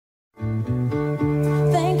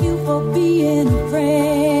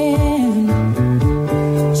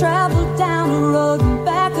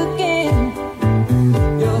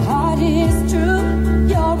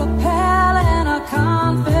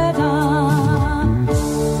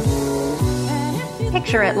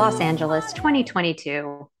Bachelorette Los Angeles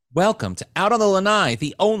 2022. Welcome to Out on the Lanai,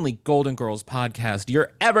 the only Golden Girls podcast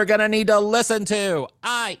you're ever gonna need to listen to.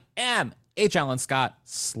 I am H. Allen Scott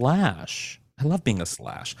slash, I love being a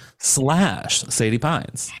slash Sadie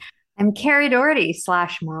Pines. I'm Carrie Doherty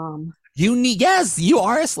slash mom. Yes, you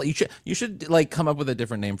are a slash. You should like come up with a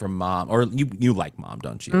different name for mom, or you like mom,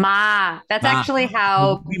 don't you? Ma. That's Ma. actually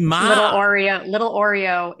how Ma. little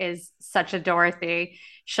Oreo is such a Dorothy.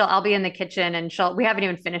 I'll be in the kitchen and we haven't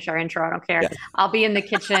even finished our intro. I don't care. Yeah. I'll be in the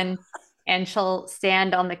kitchen and she'll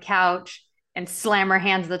stand on the couch and slam her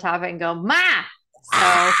hands to the top of it and go, Ma. So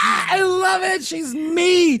I love it. She's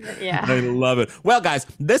me. Yeah. I love it. Well, guys,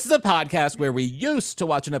 this is a podcast where we used to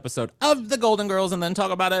watch an episode of The Golden Girls and then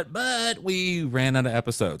talk about it, but we ran out of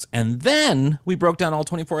episodes. And then we broke down all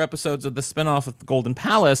 24 episodes of the spinoff of The Golden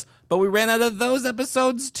Palace, but we ran out of those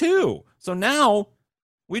episodes too. So now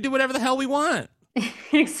we do whatever the hell we want.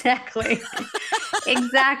 Exactly.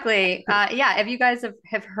 Exactly. Yeah, if you guys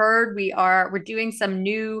have heard, we're doing some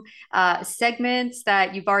new segments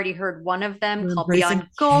that you've already heard one of them We're called Beyond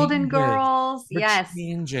Golden Girls. We're Yes.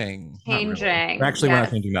 changing. Changing. We're actually, we're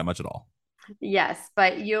not changing that much at all. Yes,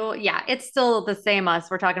 but it's still the same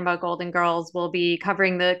us. We're talking about Golden Girls. We'll be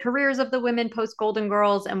covering the careers of the women post Golden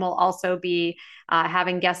Girls, and we'll also be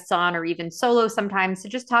having guests on or even solo sometimes to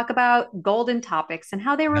just talk about golden topics and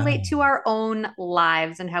how they relate to our own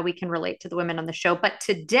lives and how we can relate to the women on the show. But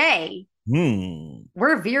today,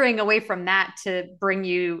 we're veering away from that to bring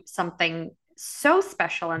you something so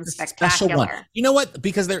special and spectacular. You know what?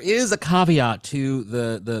 Because there is a caveat to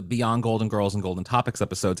the Beyond Golden Girls and Golden Topics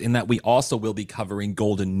episodes in that we also will be covering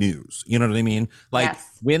golden news. You know what I mean? Like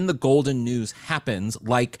when the golden news happens,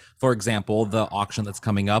 like, for example, the auction that's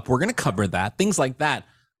coming up, we're going to cover that. Things like that,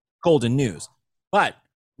 golden news. But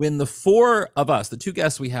when the four of us, the two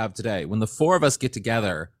guests we have today, when the four of us get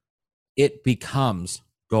together, it becomes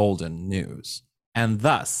golden news. And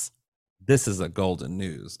thus, this is a golden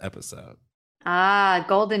news episode.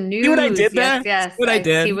 Golden news. See what I did there? Yes. I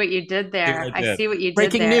did. See what you did there. I see what you did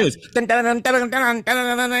Breaking there. news.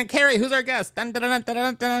 Carrie, who's our guest?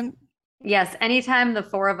 Yes, anytime the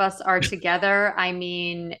four of us are together, I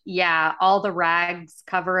mean, all the rags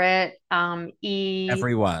cover it.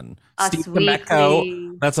 Everyone. Us Steve Weekly.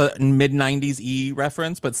 Kometko. That's a mid-90s E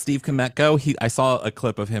reference, but Steve Kometko, I saw a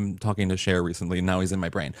clip of him talking to Cher recently, and now he's in my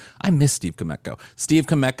brain. I miss Steve Kometko. Steve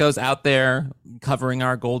Kometko's out there covering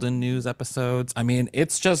our golden news episodes. I mean,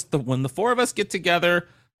 it's just when the four of us get together,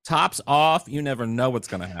 tops off, you never know what's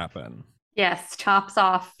going to happen. Yes, tops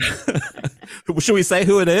off. Should we say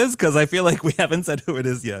who it is? Because I feel like we haven't said who it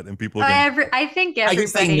is yet, and people. I think everybody I can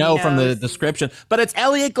say no knows. from the description, but it's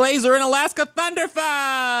Elliot Glazer and Alaska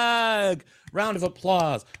Thunderfuck. Round of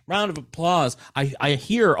applause! Round of applause! I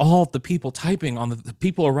hear all the people typing on the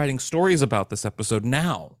people are writing stories about this episode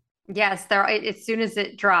now. Yes, as soon as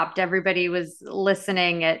it dropped, everybody was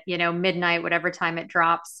listening at midnight, whatever time it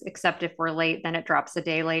drops. Except if we're late, then it drops a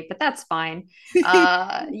day late, but that's fine.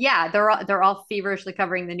 They're all feverishly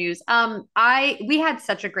covering the news. We had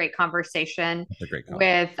such a great conversation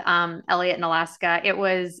with Elliot and Alaska. It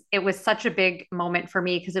was such a big moment for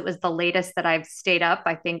me because it was the latest that I've stayed up,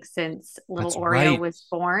 I think, since little Oreo was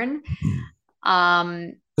born.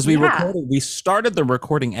 Because we started the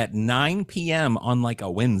recording at 9 p.m. on like a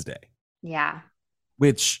Wednesday. Yeah.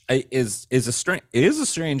 Which is a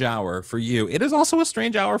strange hour for you. It is also a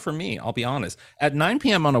strange hour for me, I'll be honest. At 9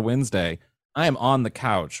 p.m. on a Wednesday, I am on the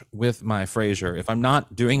couch with my Frasier. If I'm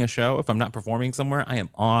not doing a show, if I'm not performing somewhere, I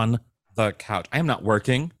am on the couch. I am not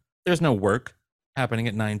working. There's no work happening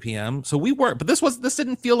at 9 p.m. So we work, but this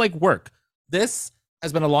didn't feel like work. This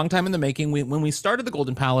has been a long time in the making. When we started the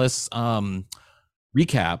Golden Palace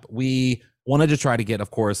recap, we wanted to try to get, of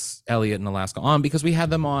course, Elliot and Alaska on because we had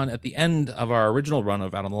them on at the end of our original run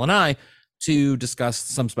of Out on the Lanai to discuss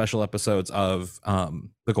some special episodes of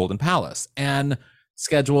the Golden Palace and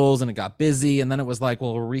schedules, and it got busy, and then it was like,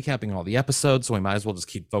 well, we're recapping all the episodes, so we might as well just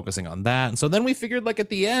keep focusing on that. And so then we figured, like, at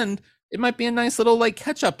the end, it might be a nice little like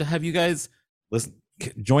catch up to have you guys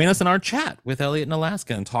join us in our chat with Elliot and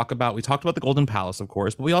Alaska and we talked about the Golden Palace, of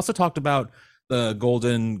course, but we also talked about the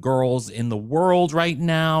Golden Girls in the world right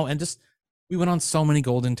now, and just we went on so many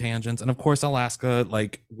golden tangents. And of course, Alaska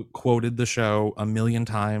like quoted the show a million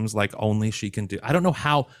times, like only she can do. I don't know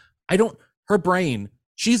how. Her brain.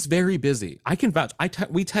 She's very busy. I can vouch.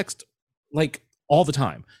 We text like all the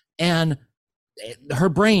time, and her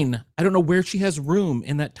brain. I don't know where she has room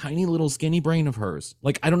in that tiny little skinny brain of hers.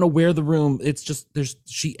 Like I don't know where the room. It's just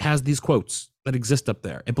she has these quotes that exist up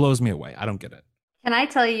there. It blows me away. I don't get it. Can I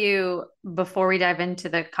tell you before we dive into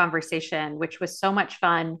the conversation, which was so much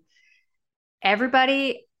fun,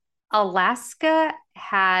 everybody Alaska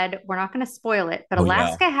had, we're not going to spoil it, but Oh yeah.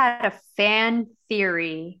 Alaska had a fan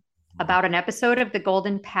theory about an episode of The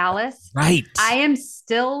Golden Palace. Right. I am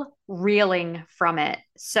still reeling from it. Yeah.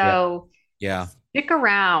 So Yeah. stick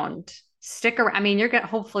around. Stick around. I mean, you're going to,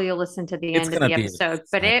 hopefully you'll listen to the It's end of gonna the be episode,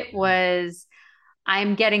 but exciting. it was,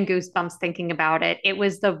 I'm getting goosebumps thinking about it. It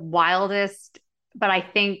was the wildest, but I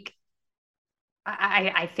think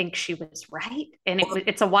she was right, and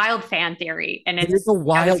it's a wild fan theory, and It is a I was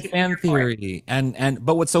wild here fan for it. theory, and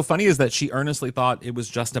but what's so funny is that she earnestly thought it was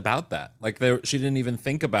just about that. Like she didn't even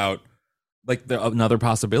think about like another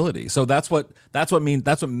possibility. So that's what made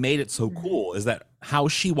it so Mhm. cool is that how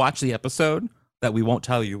she watched the episode, that we won't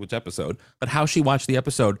tell you which episode, but how she watched the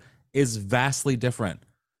episode is vastly different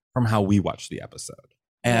from how we watched the episode.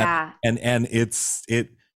 And Yeah, and it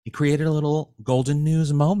created a little golden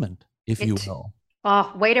news moment, if you it. will.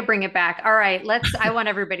 Oh, way to bring it back. All right, I want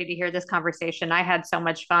everybody to hear this conversation. I had so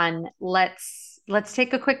much fun. Let's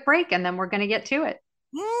take a quick break, and then we're going to get to it.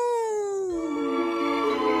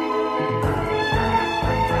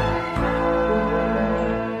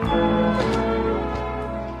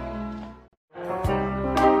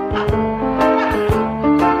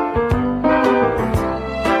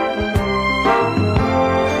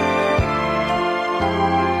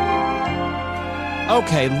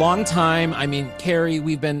 Okay, long time. I mean, Carrie,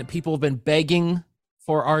 people have been begging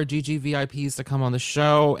for our GG VIPs to come on the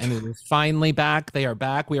show, and it is finally back. They are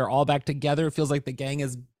back. We are all back together. It feels like the gang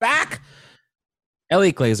is back.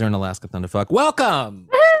 Elliot Glazer and Alaska Thunderfuck, welcome.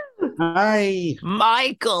 Hi.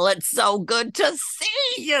 Michael, it's so good to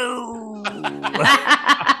see you.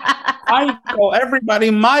 Michael, everybody,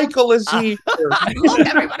 Michael is here. Look,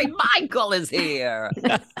 everybody, Michael is here.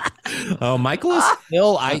 Oh, Michael is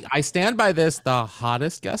still, I stand by this, the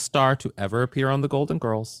hottest guest star to ever appear on The Golden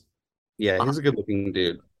Girls. Yeah, he's a good looking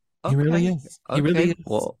dude. He really is. He really is.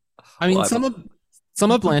 Well, I mean, well,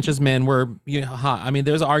 some of Blanche's men were, hot. I mean,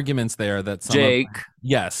 there's arguments there that Jake.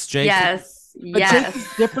 Yes, Jake. Yes, But yes.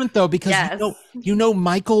 Jake's different though, because Yes. you know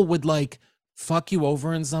Michael would like fuck you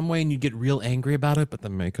over in some way and you'd get real angry about it, but the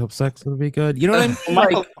makeup sex would be good. You know what I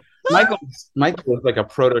mean? Michael is like a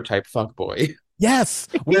prototype fuckboy. Yes.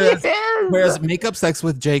 Whereas makeup sex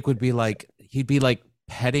with Jake would be like, he'd be like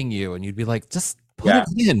petting you and you'd be like, just put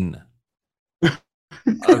it in.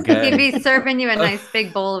 Okay. He'd be serving you a nice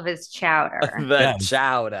big bowl of his chowder. The Yes.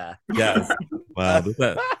 chowder. Yes. Wow.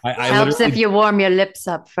 I Helps if you warm your lips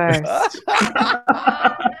up first.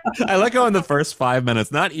 I like how in the first 5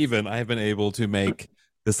 minutes, not even, I have been able to make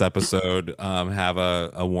this episode have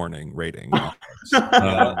a warning rating.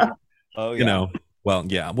 Oh, You know, well,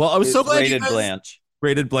 yeah. Well, I was so glad you rated guys Blanche.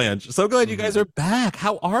 rated Blanche. So glad you guys are back.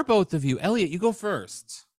 How are both of you? Elliot, you go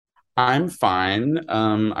first. I'm fine.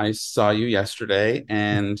 I saw you yesterday,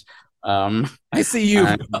 and I see you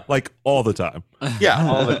I'm- like all the time. yeah,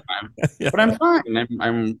 all the time. Yeah. But I'm fine.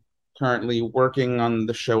 I'm currently working on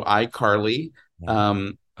the show iCarly,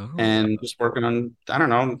 Oh. and just working on, I don't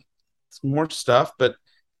know, some more stuff. But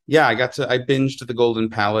yeah, I binged The Golden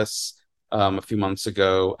Palace a few months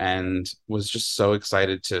ago, and was just so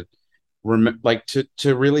excited to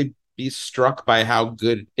to really be struck by how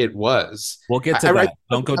good it was. We'll get to I that. write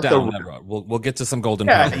Don't go about down the- that road. We'll get to some Golden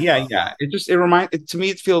Yeah, Palace. yeah. To me,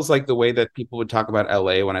 it feels like the way that people would talk about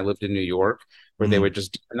LA when I lived in New York, where they would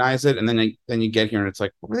just demonize it, and then you get here and it's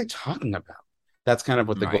like, what were they talking about? That's kind of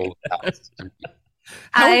what the Right. Golden Palace is.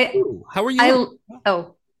 How are I- you? How are you?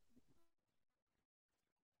 Oh,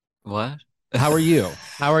 What? How are you?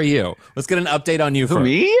 How are you? Let's get an update on you Who, first.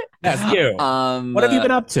 me? Yes, you. What have you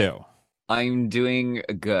been up to? I'm doing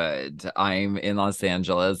good. I'm in Los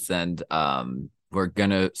Angeles, and we're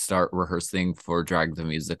gonna start rehearsing for Drag the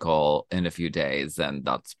Musical in a few days, and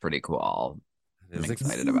that's pretty cool. I'm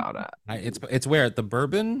excited about it. It's where, at the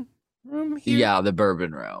Bourbon Room here? Yeah, the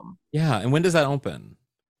Bourbon Room. Yeah. And when does that open?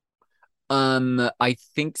 I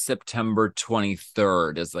think September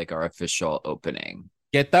 23rd is like our official opening.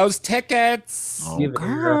 Get those tickets. Oh, Yeah, there you go.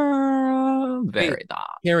 girl. Very nice.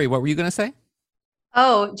 Carrie, what were you gonna say?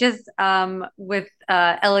 oh, just with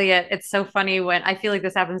Elliot, it's so funny when I feel like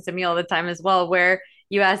this happens to me all the time as well, where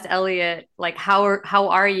you ask Elliot like how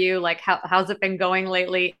are you, like how's it been going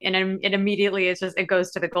lately, and it immediately it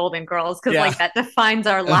goes to the Golden Girls because Yeah. like that defines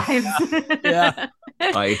our lives. Yeah.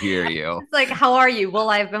 I hear you. It's like, how are you? Well,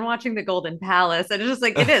 I've been watching the Golden Palace. And it's just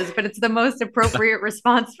like, it is, but it's the most appropriate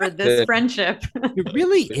response for this friendship. It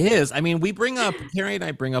really is. I mean, Carrie and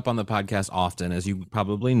I bring up on the podcast often, as you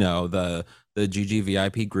probably know, the GG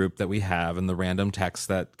VIP group that we have and the random texts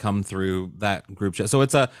that come through that group chat. So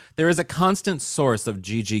there is a constant source of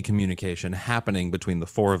GG communication happening between the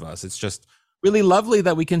four of us. It's just really lovely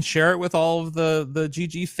that we can share it with all of the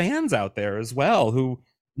GG fans out there as well, who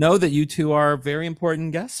know that you two are very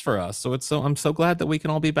important guests for us. So I'm so glad that we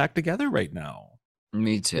can all be back together right now.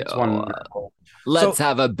 Me too. It's wonderful. Let's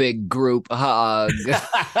have a big group hug.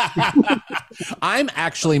 I'm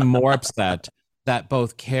actually more upset that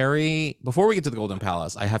both Carrie, before we get to the Golden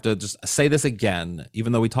Palace, I have to just say this again,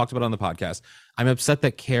 even though we talked about it on the podcast. I'm upset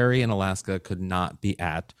that Carrie and Alaska could not be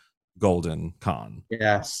at Golden Con.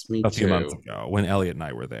 Yes, me a few too. months ago when Elliot and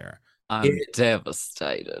I were there. I'm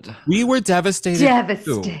devastated. We were devastated.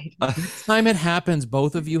 Devastated. Next time it happens,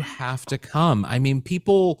 both of you have to come. I mean,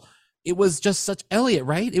 people, it was just such, Elliot,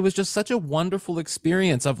 right? It was just such a wonderful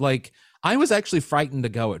experience of like, I was actually frightened to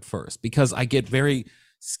go at first because I get very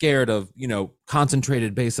scared of,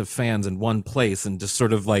 concentrated base of fans in one place and just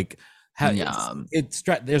sort of like,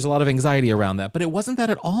 there's a lot of anxiety around that, but it wasn't that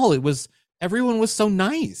at all. Everyone was so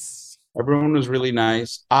nice. Everyone was really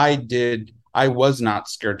nice. I was not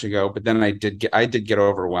scared to go, but then I did get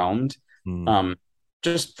overwhelmed.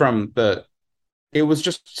 Just from it was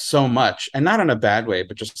just so much, and not in a bad way,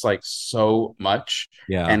 but just like so much.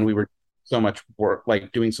 Yeah. And we were doing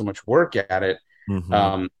so much work at it,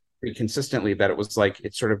 pretty consistently, that it was like,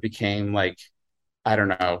 it sort of became like, I don't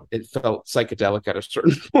know, it felt psychedelic at a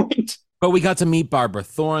certain point. But we got to meet Barbara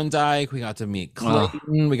Thorndike. We got to meet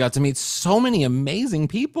Clayton. We got to meet so many amazing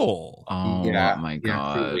people. Oh, yeah, my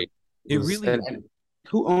God. It really. And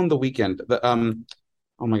who owned the weekend? Oh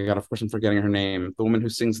my God, of course I'm forgetting her name. The woman who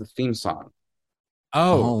sings the theme song.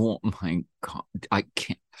 Oh my God. I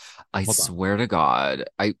can't. I swear to God.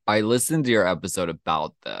 I listened to your episode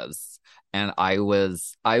about this. And I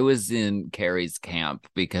was in Carrie's camp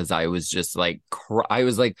because I was just like, I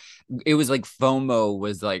was like, it was like FOMO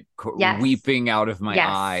was like weeping out of my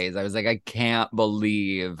eyes. I was like, I can't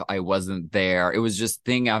believe I wasn't there. It was just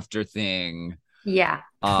thing after thing. Yeah.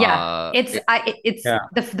 It's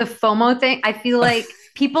the FOMO thing. I feel like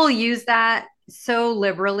people use that so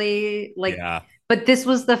liberally, but this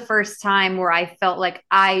was the first time where I felt like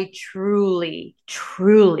I truly,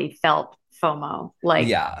 truly felt FOMO.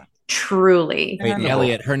 Truly. Wait,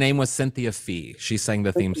 Elliot, her name was Cynthia Fee. She sang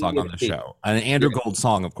the theme song on the show. An Andrew Gold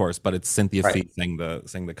song, of course, but it's Cynthia Fee sang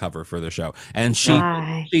the cover for the show. And she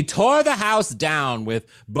tore the house down with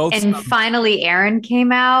both. And finally Aaron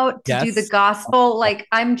came out to do the gospel. Like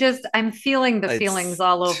I'm feeling the feelings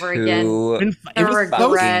all over again. It was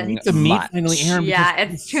so sweet to meet finally Aaron. Yeah,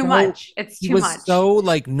 it's too much. It's too much. He was so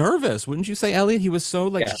like nervous, wouldn't you say, Elliot? He was so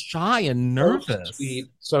like shy and nervous. So sweet,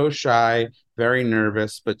 so shy. Very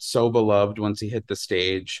nervous, but so beloved once he hit the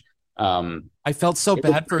stage. I felt so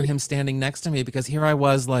bad for him standing next to me because here I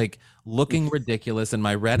was like looking ridiculous in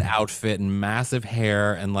my red outfit and massive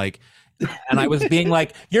hair and I was being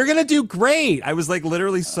like, you're gonna do great. I was like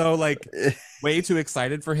literally so like way too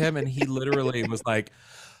excited for him, and he literally was like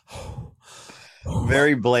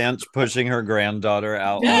very Blanche pushing her granddaughter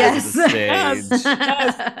out onto the stage. Yes.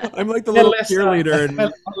 I'm like the little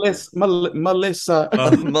cheerleader. Melissa.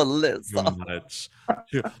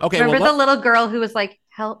 Okay. Remember the little girl who was like,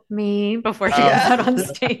 "Help me" before she goes out on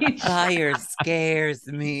stage. Fire scares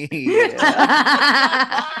me.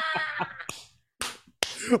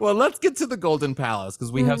 Well, let's get to the Golden Palace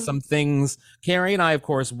because we have some things. Carrie and I, of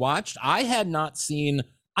course, watched. I had not seen.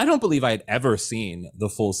 I don't believe I had ever seen the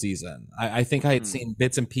full season. I think I had seen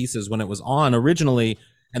bits and pieces when it was on originally.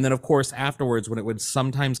 And then, of course, afterwards, when it would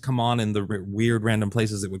sometimes come on in the weird random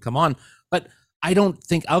places it would come on. But I don't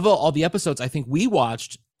think, of all the episodes, I think we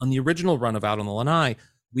watched, on the original run of Out on the Lanai,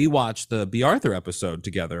 we watched the B. Arthur episode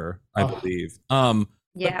together, I believe. We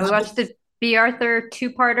watched the B. Arthur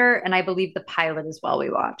two-parter, and I believe the pilot as well we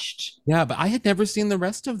watched. Yeah, but I had never seen the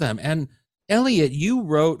rest of them. And Elliot, you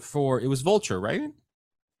wrote it was Vulture, right?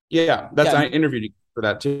 Yeah, I interviewed you for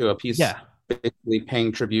that too. A piece, basically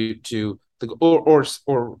paying tribute to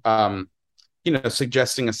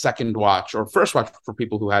suggesting a second watch or first watch for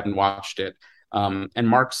people who hadn't watched it. And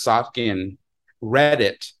Mark Sotkin read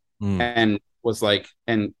it and was like,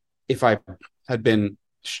 and if I had been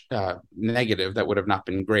negative, that would have not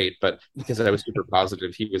been great. But because I was super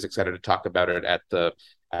positive, he was excited to talk about it at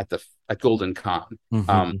Golden Con.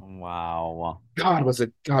 Wow. God was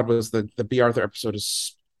the B. Arthur episode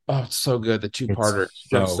is. Oh, it's so good. The two-parter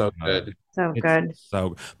is so good. So good.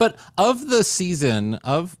 But of the season,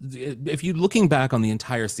 if you're looking back on the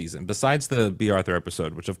entire season, besides the B. Arthur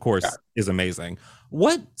episode, which of course is amazing,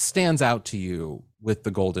 what stands out to you with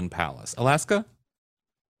the Golden Palace? Alaska?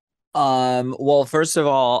 Well, first of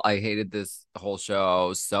all, I hated this whole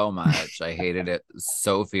show so much. I hated it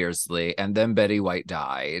so fiercely. And then Betty White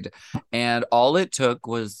died. And all it took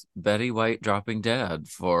was Betty White dropping dead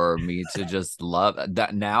for me to just love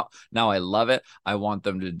that. Now I love it. I want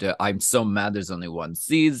them to do. I'm so mad there's only one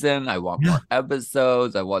season. I want more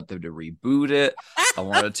episodes. I want them to reboot it. I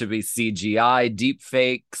want it to be CGI, deep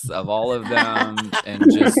fakes of all of them,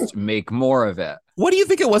 and just make more of it. What do you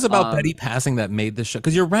think it was about Betty passing that made the show?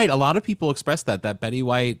 Because you're right. A lot of people expressed that Betty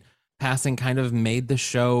White passing kind of made the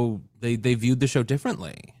show. They viewed the show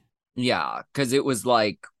differently. Yeah, because it was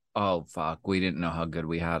like, oh fuck, we didn't know how good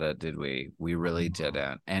we had it, did we? We really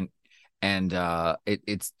didn't. And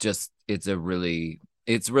it's really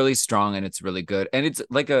strong and it's really good. And it's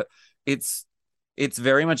like it's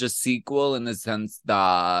very much a sequel in the sense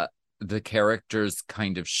that the characters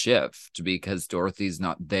kind of shift because Dorothy's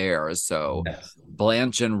not there. So Yes.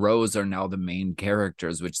 Blanche and Rose are now the main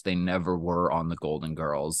characters, which they never were on the Golden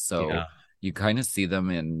Girls. So you kind of see them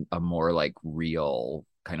in a more like real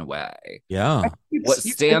kind of way. Yeah. What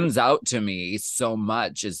stands out to me so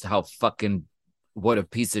much is how fucking what a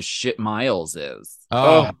piece of shit Miles is.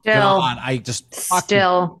 Oh, Still. God. I just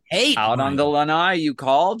Still. hate Out on the lanai, you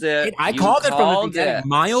called it. I You called it from the called beginning. it.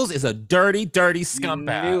 Miles is a dirty, dirty You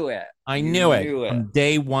scumbag. knew it. I You knew it knew from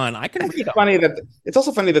day one. I can It's read funny that it's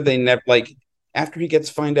also funny that they never like after he gets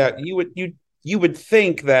find out you would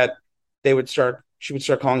think that she would start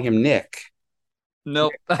calling him Nick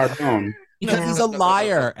Nope. Carbone. because he's a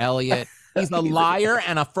liar, Elliot. He's a liar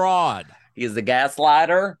and a fraud. He's the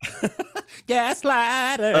gaslighter.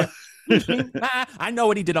 Gaslighter. I know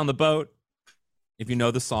what he did on the boat. If you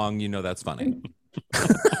know the song, you know that's funny.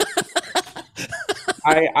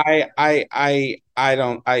 I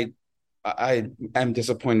am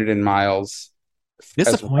disappointed in Miles.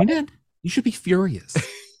 Disappointed? You should be furious.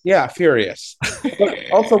 Yeah, furious. But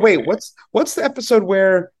also, wait, what's the episode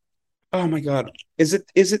where? Oh my God, is it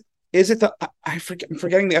the I forget? I'm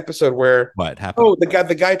forgetting the episode where. What happened? Oh,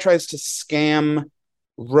 the guy tries to scam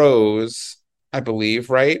Rose, I believe,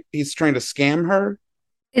 right? He's trying to scam her.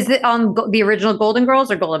 Is it on the original Golden Girls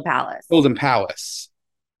or Golden Palace? Golden Palace.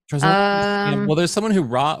 Well, there's someone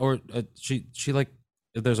who she like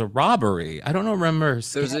there's a robbery. I don't know. Remember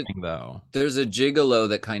scamming though. There's a gigolo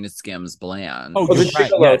that kind of skims Bland. Oh, the you're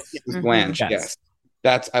right, gigolo yes. is Blanche. Yes.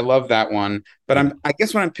 Yes, I love that one. But I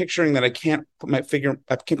guess when I'm picturing that, I can't put my finger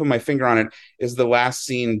on it. Is the last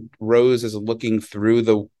scene Rose is looking through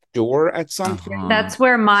the door at something? Uh-huh. That's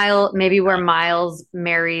where Miles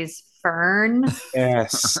marries Fern.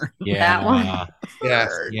 Yes, Yeah. That one.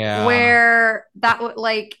 yes. Yeah. Where that would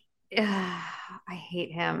like I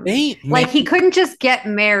hate him. Like He couldn't just get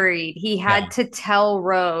married. He had Yeah. to tell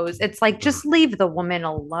Rose. It's like just leave the woman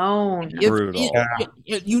alone. Brutal.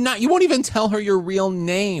 You won't even tell her your real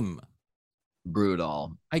name.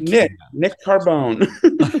 Brutal. I can't. Nick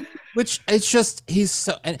Carbone. Which it's just he's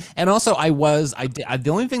so and also the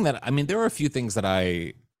only thing that there were a few things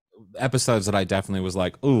that episodes that I definitely was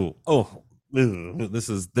like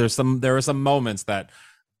there are some moments that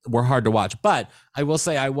were hard to watch, but I will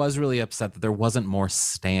say I was really upset that there wasn't more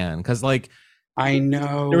Stan because I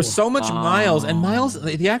know there was so much Miles, and Miles,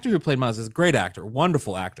 the actor who played Miles is a great actor,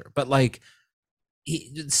 wonderful actor, but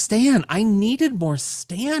Stan, I needed more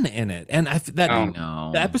Stan in it, and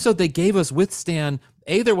the episode they gave us with Stan,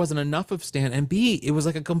 A, there wasn't enough of Stan, and B, it was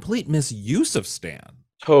like a complete misuse of Stan.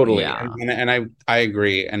 Totally, Yeah. and I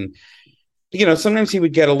agree. And sometimes he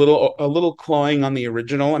would get a little cloying on the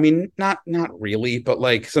original. I mean, not really, but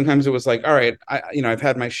sometimes it was like, all right, I've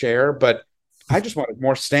had my share, but I just wanted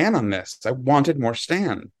more Stan on this. I wanted more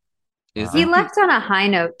Stan. He left on a high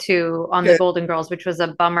note too on the Golden Girls, which was a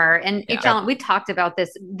bummer. And Alan, we talked about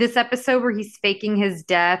this episode where he's faking his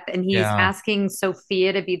death and he's asking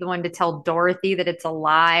Sophia to be the one to tell Dorothy that it's a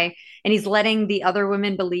lie, and he's letting the other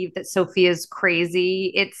women believe that Sophia's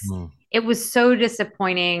crazy. It was so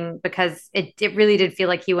disappointing because it really did feel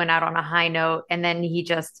like he went out on a high note, and then it's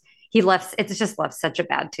just left such a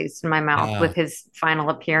bad taste in my mouth with his final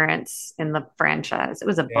appearance in the franchise. It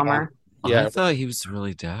was a bummer. Yeah. I thought he was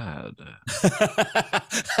really dead.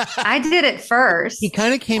 I did it first. He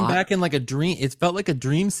kind of came back in like a dream. It felt like a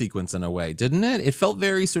dream sequence in a way, didn't it? It felt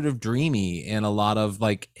very sort of dreamy in a lot of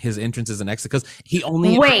his entrances and exits because he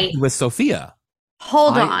only with Sophia.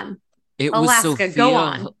 Hold on. It Alaska, was Sophia, go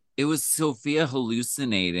on. It was Sophia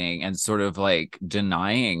hallucinating and sort of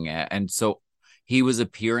denying it. And so he was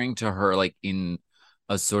appearing to her in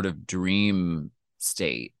a sort of dream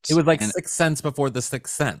state. It was Sixth Sense before the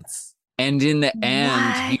Sixth Sense. And in the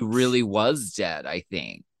end, he really was dead, I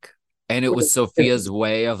think. And it was Sophia's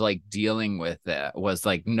way of like dealing with it was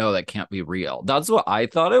like, no, that can't be real. That's what I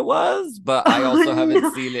thought it was, but I also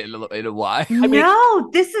haven't seen it in a while. No,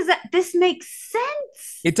 this makes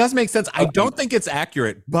sense. It does make sense. I don't think it's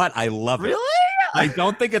accurate, but I love it. Really? I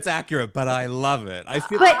don't think it's accurate, but I love it. I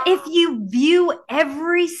feel. But if you view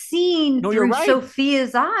every scene No, you're through right.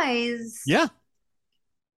 Sophia's eyes, Yeah.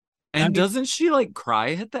 And doesn't she like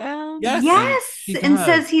cry at the end? Yes. yes, He and does.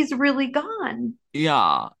 says he's really gone.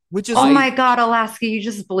 Yeah. Which is Oh my God, Alaska, you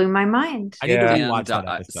just blew my mind. I need to Yeah. rewatch that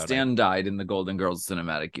episode. Stan died in the Golden Girls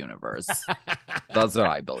cinematic universe. That's what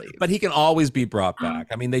I believe. But he can always be brought back.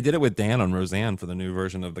 I mean, they did it with Dan on Roseanne for the new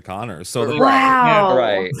version of the Connors. So Right. Wow.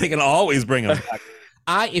 Right. they can always bring him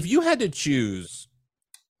back. If you had to choose,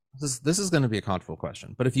 this is going to be a controversial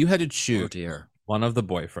question, but if you had to choose Oh dear. one of the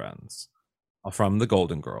boyfriends from the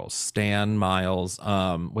Golden Girls, Stan, Miles,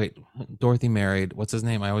 Dorothy married, what's his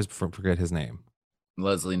name? I always forget his name.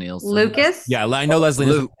 Leslie Nielsen. Lucas? Yeah, I know Leslie.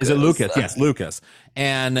 Nielsen. Is it Lucas. Lucas? Yes, Lucas.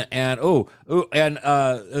 And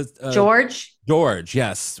George? George,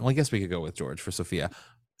 yes. Well, I guess we could go with George for Sophia.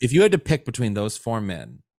 If you had to pick between those four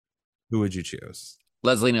men, who would you choose?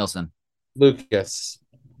 Leslie Nielsen. Lucas.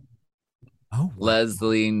 Oh,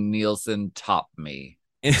 Leslie Nielsen top me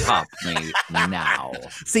now.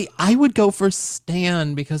 See, I would go for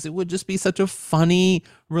Stan because it would just be such a funny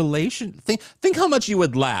relation. Think how much you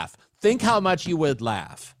would laugh. Think how much you would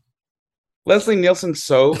laugh. Leslie Nielsen's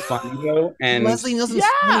so funny though, and Leslie Nielsen's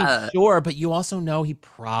funny, sure, but you also know he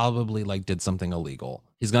probably like did something illegal.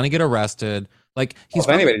 He's gonna get arrested. Like he's if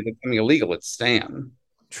anybody did something illegal, it's Stan.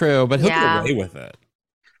 true, but he'll Yeah. get away with it.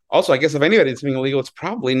 Also, I guess if anybody did something illegal, it's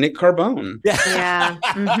probably Nick Carbone. Yeah.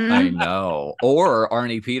 Mhm. I know. Or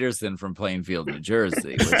Arnie Peterson from Plainfield, New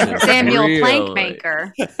Jersey. Which is Samuel really-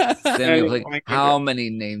 Plankmaker. Samuel Plankmaker. Plank. How many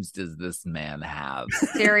names does this man have?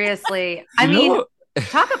 Seriously. I You mean, know-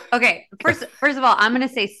 okay. First of all, I'm gonna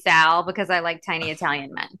say Sal because I like tiny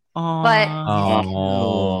Italian men. But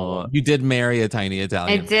Oh, you did marry a tiny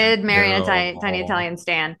Italian. I did marry a No. tiny Italian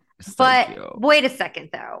Stan. So But cute. wait a second,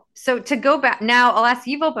 though. So to go back now,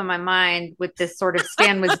 Alaska, you've opened my mind with this sort of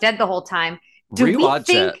Stan was dead the whole time. Do Rewatch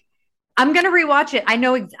we think it. I'm gonna rewatch it? I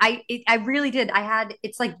know I really did.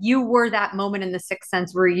 It's like you were that moment in The Sixth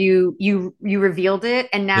Sense where you revealed it,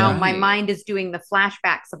 and now Yeah. my mind is doing the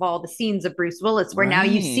flashbacks of all the scenes of Bruce Willis, where now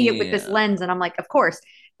you see it with this Right. lens, and I'm like, of course.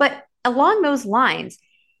 But along those lines,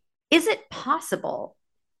 is it possible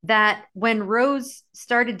that when Rose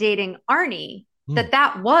started dating Arnie,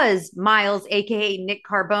 that was Miles, aka Nick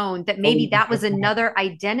Carbone, that maybe that was another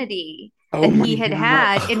identity Oh that my he had God.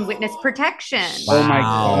 had in witness protection? Oh my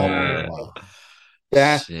Wow. God.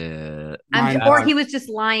 That Shit. my Or God. he was just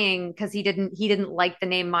lying because he didn't like the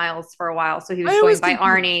name Miles for a while, so he was I going always by think-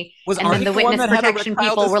 Arnie. Was And Arnie then the one witness that had protection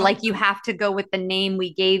erectile people were like, dysfunction? "You have to go with the name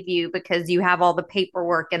we gave you because you have all the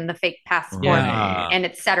paperwork and the fake passport Yeah. and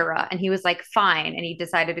etc." And he was like, "Fine," and he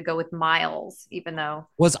decided to go with Miles, even though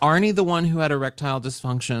Was Arnie the one who had erectile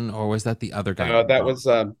dysfunction, or was that the other guy? that was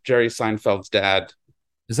Jerry Seinfeld's dad.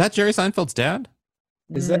 Is that Jerry Seinfeld's dad?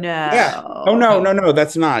 Is that- no. Yeah. Oh no,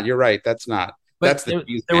 that's not. You're right. That's not. But That's the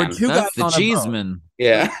cheese there were man. two That's guys the on a boat. cheeseman.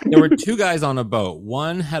 Yeah. There were two guys on a boat.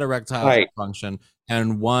 One had erectile Right. dysfunction,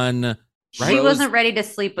 and one, She right? wasn't ready to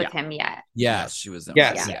sleep with him yet. Yes, She was.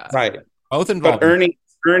 Yes. Yeah. Right. both But involved.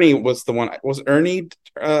 Ernie was the one. Was Ernie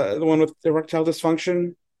the one with erectile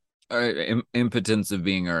dysfunction? Impotence of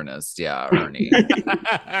being earnest. Yeah, Ernie.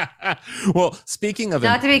 Well, speaking of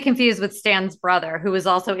Not to be confused with Stan's brother, who was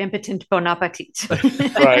also impotent bon appetit.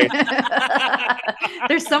 Right.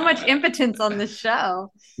 There's so much impotence on this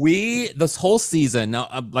show. this whole season now,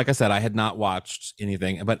 like I said, I had not watched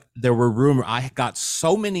anything, but there were I got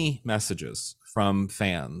so many messages from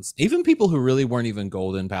fans, even people who really weren't even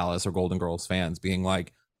Golden Palace or Golden Girls fans, being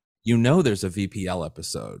like, there's a VPL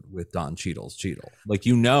episode with Don Cheadle's Cheadle, like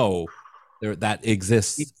there that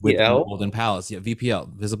exists with VPL? Golden Palace. Yeah,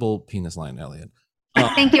 VPL, visible penis line, Elliot.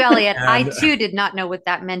 Thank you, Elliot. I And- too did not know what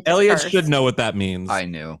that meant. at Elliot first. should know what that means. I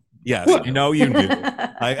knew. Yes, What? I know you do.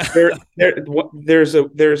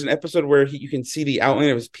 There's an episode where you can see the outline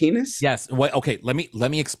of his penis. Yes. Okay. Let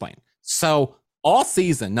me explain. So all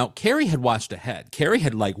season now, Carrie had watched ahead. Carrie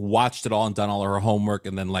had like watched it all and done all her homework,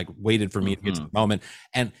 and then like waited for me to get to the moment.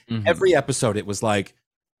 And Mhm. every episode, it was like,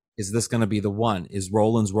 is this going to be the one? Is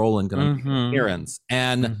Roland going to make an Mhm. appearance?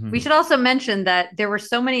 And We should also mention that there were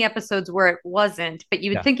so many episodes where it wasn't, but you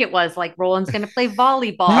would Yeah. think it was, like Roland's going to play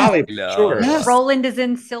volleyball. Probably, No. sure. Yes. Roland is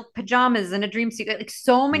in silk pajamas and a dream suit. Like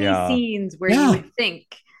so many Yeah. scenes where Yeah. you would think.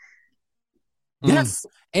 yes,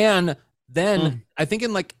 and then Mm. I think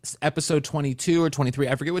in like episode 22 or 23,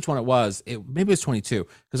 I forget which one it was. Maybe it was 22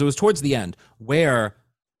 because it was towards the end where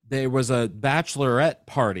there was a bachelorette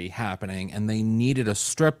party happening and they needed a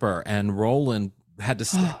stripper, and Roland had to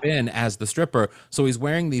step in as the stripper. So he's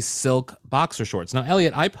wearing these silk boxer shorts. Now,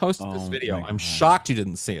 Elliot, I posted this video. I'm shocked you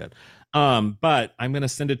didn't see it. But I'm going to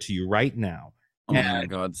send it to you right now. Oh my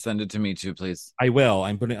God, send it to me too, please. I will.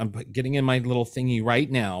 I'm getting in my little thingy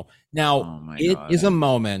right now. Now, it is a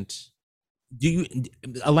moment.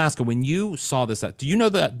 Alaska, when you saw this, do you know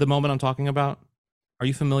the moment I'm talking about? Are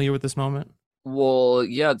you familiar with this moment? Well,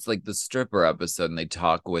 yeah, it's like the stripper episode, and they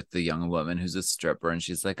talk with the young woman who's a stripper, and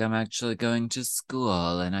she's like, I'm actually going to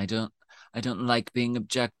school, and I don't like being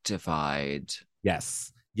objectified.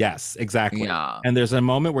 Yes, exactly. Yeah. And there's a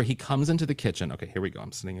moment where he comes into the kitchen. Okay, here we go.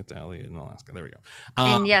 I'm sending it to Elliot in Alaska. There we go.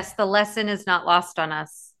 And yes, the lesson is not lost on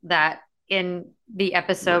us that in the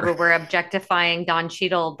episode where we're objectifying Don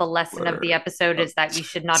Cheadle, the lesson of the episode is that you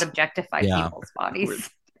should not objectify people's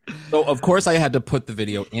bodies. So of course I had to put the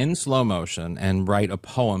video in slow motion and write a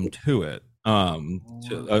poem to it,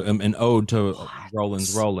 an ode to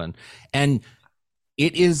Roland's Roland, and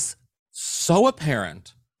it is so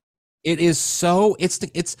apparent. It is so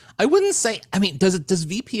it's I wouldn't say, I mean, does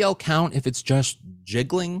VPL count if it's just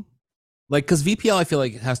jiggling? Like, because VPL, I feel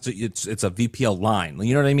like it has to, it's a VPL line.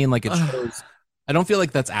 You know what I mean? Like, it shows, I don't feel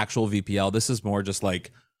like that's actual VPL. This is more just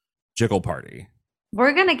like jiggle party.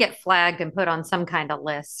 We're going to get flagged and put on some kind of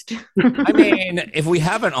list. I mean, if we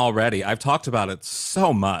haven't already, I've talked about it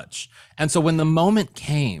so much. And so when the moment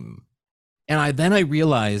came, and I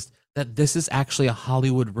realized that this is actually a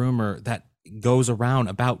Hollywood rumor that goes around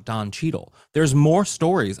about Don Cheadle. There's more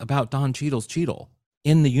stories about Don Cheadle's Cheadle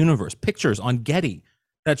in the universe, pictures on Getty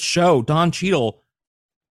that show Don Cheadle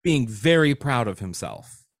being very proud of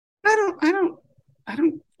himself. I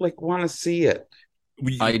don't like want to see it.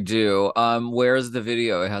 I do. Where's the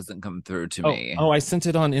video? It hasn't come through to me. Oh, I sent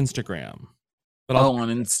it on Instagram. But on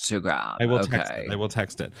Instagram. I will text it. I will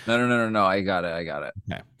text it. No. I got it.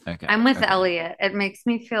 Okay. I'm with Elliot. It makes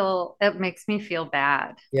me feel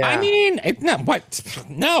bad. Yeah. I mean, no.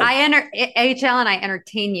 HL and I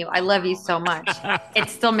entertain you. I love you so much. It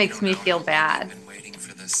still makes me feel bad. I've been waiting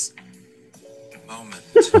for this moment.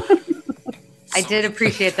 I did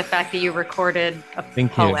appreciate the fact that you recorded a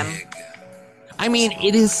Thank you. poem. I mean,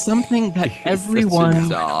 it is something that everyone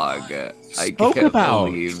dog. I spoke can't about.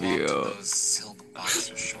 believe you. Those silk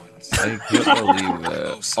boxer shorts. I can't believe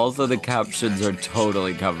it. Also, the captions are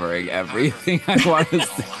totally covering everything I want to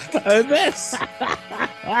say.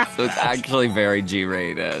 So it's actually very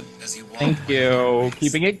G-rated. Thank you.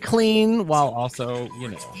 Keeping it clean while also,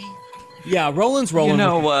 Yeah, Roland's Roland. You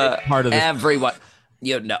know what? Part of this. Everyone.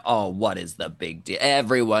 What is the big deal?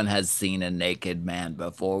 Everyone has seen a naked man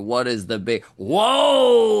before. What is the big?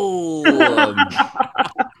 Whoa!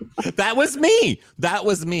 That was me.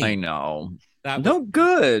 I know.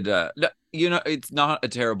 Good. It's not a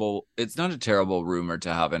terrible rumor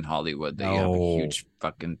to have in Hollywood that you have a huge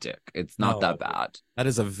fucking dick. It's not that bad. That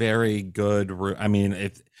is a very good. I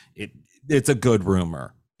mean, it's a good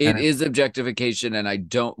rumor. It is objectification, and I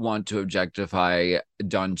don't want to objectify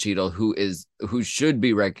Don Cheadle, who should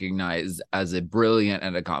be recognized as a brilliant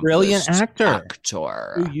and accomplished actor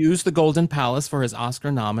who used the Golden Palace for his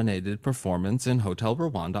Oscar-nominated performance in Hotel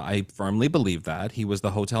Rwanda. I firmly believe that he was the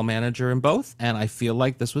hotel manager in both, and I feel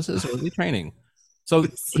like this was his early training. So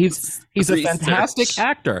he's a fantastic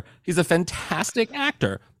actor. He's a fantastic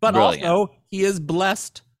actor, but Brilliant. Also he is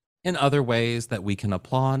blessed in other ways that we can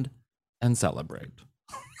applaud and celebrate.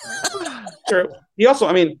 True. He also,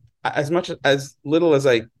 I mean, as little as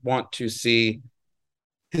I want to see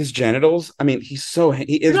his genitals, I mean, he is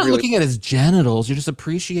You're not really looking at his genitals. You're just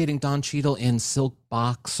appreciating Don Cheadle in silk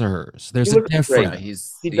boxers. There's a difference.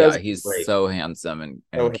 He's so handsome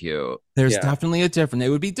and cute. There's definitely a difference. It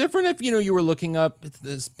would be different if you were looking up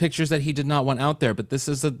pictures that he did not want out there. But this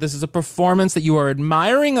is a performance that you are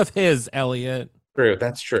admiring of his, Elliot. True.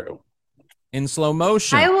 That's true. In slow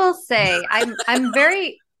motion. I will say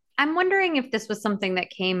I'm wondering if this was something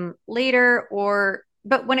that came later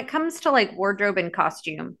but when it comes to like wardrobe and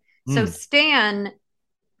costume. So Stan,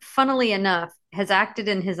 funnily enough, has acted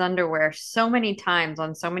in his underwear so many times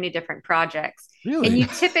on so many different projects. Really? And you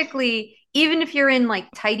typically, even if you're in like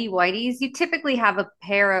tidy whities, you typically have a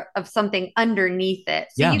pair of something underneath it.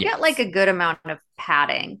 So you get like a good amount of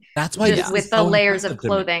padding. That's why just with the layers of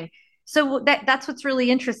clothing. So that's what's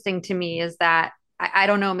really interesting to me is that I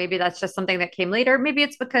don't know, maybe that's just something that came later. Maybe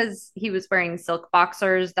it's because he was wearing silk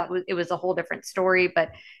boxers. It was a whole different story.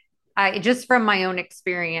 But I just from my own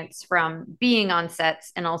experience from being on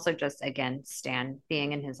sets and also just again Stan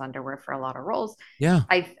being in his underwear for a lot of roles. Yeah.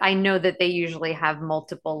 I know that they usually have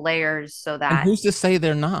multiple layers so that and who's to say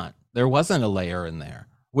they're not? There wasn't a layer in there.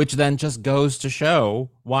 which then just goes to show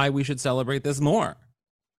why we should celebrate this more.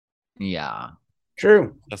 Yeah.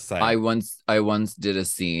 True. Just saying. I once did a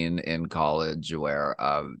scene in college where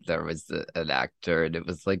there was an actor, and it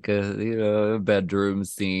was like a bedroom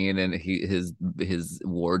scene, and his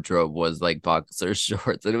wardrobe was like boxer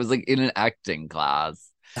shorts, and it was like in an acting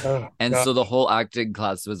class. Oh, And God. so the whole acting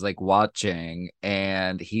class was like watching,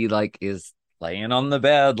 and he like is laying on the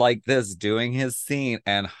bed like this doing his scene,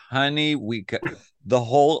 and honey, the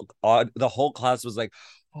whole class was like,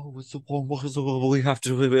 oh, what's the point? We have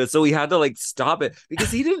to, so we had to like stop it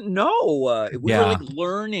because he didn't know. We were like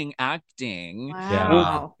learning acting.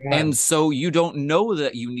 Wow. And so you don't know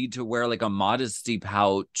that you need to wear like a modesty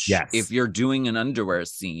pouch if you're doing an underwear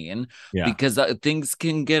scene, because things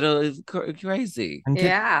can get crazy.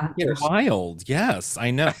 Get wild. Yes,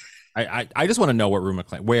 I know. I just want to know where Rue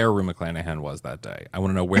McClanahan was that day. I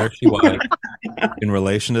want to know where she was in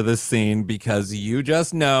relation to this scene, because you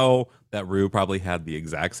just know that Rue probably had the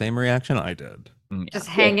exact same reaction I did. Just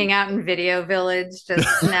hanging out in Video Village, just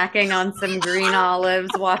snacking on some green olives,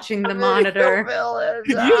 watching the monitor.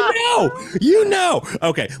 You know.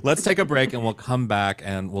 Okay, let's take a break and we'll come back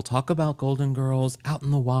and we'll talk about Golden Girls out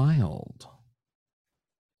in the wild.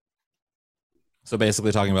 So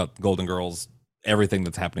basically talking about Golden Girls, everything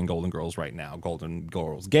that's happening in Golden Girls right now. Golden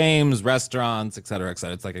Girls games, restaurants, et cetera, et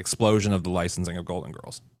cetera. It's like explosion of the licensing of Golden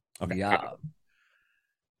Girls. Okay. Yeah.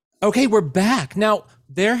 Okay, we're back. Now,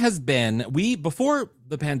 there has been, before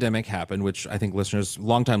the pandemic happened, which I think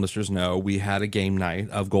longtime listeners know, we had a game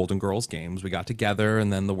night of Golden Girls games. We got together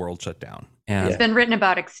and then the world shut down. And it's been written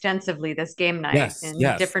about extensively, this game night, in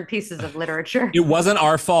different pieces of literature. It wasn't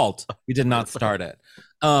our fault. We did not start it.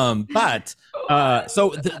 So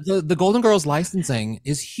the Golden Girls licensing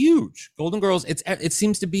is huge. Golden Girls, it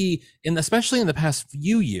seems to be, especially in the past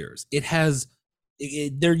few years,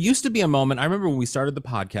 there used to be a moment. I remember when we started the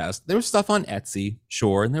podcast, there was stuff on Etsy,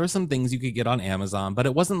 sure, and there were some things you could get on Amazon, but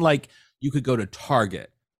it wasn't like you could go to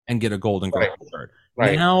Target and get a Golden Girls shirt.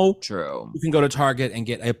 Right. Now, true, you can go to Target and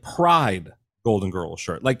get a Pride Golden Girls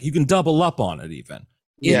shirt. Like you can double up on it even.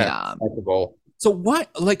 Yeah. So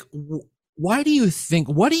what do you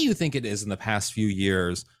think it is in the past few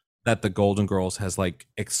years that the Golden Girls has like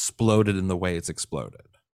exploded in the way it's exploded?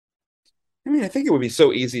 I mean, I think it would be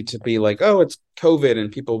so easy to be like, oh, it's COVID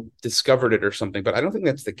and people discovered it or something, but I don't think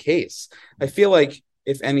that's the case. I feel like,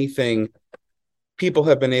 if anything, people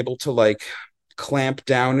have been able to like clamp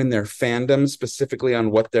down in their fandom specifically on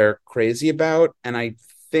what they're crazy about. And I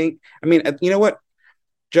mean, you know what?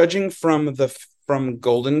 Judging from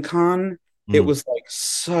Golden Con, it was like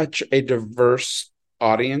such a diverse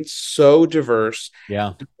audience, so diverse,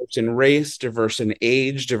 diverse in race, diverse in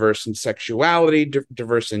age, diverse in sexuality,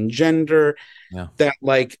 diverse in gender, that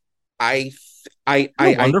like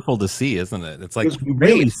wonderful to see, isn't it? It's like you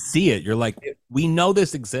really see it. You're like, we know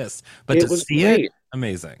this exists, but to see it,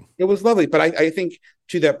 amazing. It was lovely. But I think,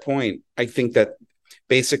 to that point, I think that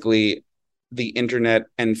basically the internet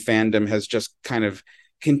and fandom has just kind of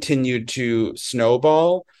continued to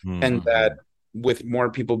snowball, and that with more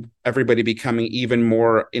people, everybody becoming even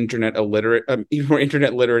more internet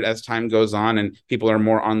literate as time goes on, and people are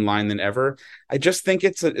more online than ever. I just think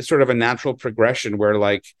it's sort of a natural progression where,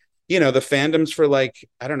 like, the fandoms for, like,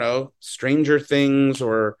 I don't know, Stranger Things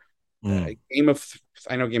or I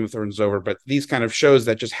know Game of Thrones is over, but these kind of shows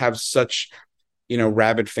that just have such,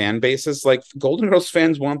 rabid fan bases, like Golden Girls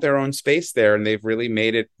fans want their own space there, and they've really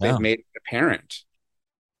made it. They've made it apparent.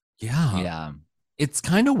 Yeah. It's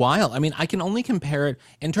kind of wild. I mean, I can only compare it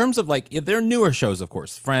in terms of like, if they're newer shows, of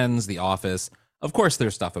course, Friends, The Office, of course,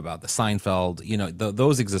 there's stuff about the Seinfeld,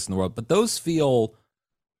 those exist in the world, but those feel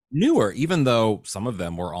newer, even though some of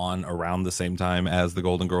them were on around the same time as the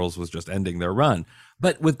Golden Girls was just ending their run.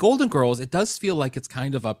 But with Golden Girls, it does feel like it's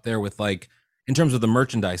kind of up there with, like, in terms of the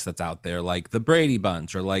merchandise that's out there, like the Brady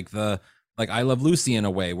Bunch or like I Love Lucy, in a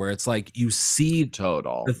way where it's like you see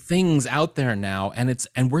the things out there now,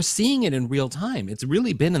 and we're seeing it in real time. It's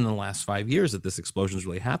really been in the last 5 years that this explosion's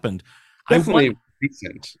really happened. Definitely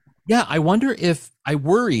recent. Yeah, I wonder if I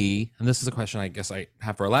worry, and this is a question I guess I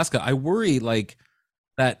have for Alaska. I worry like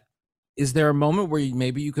that. Is there a moment where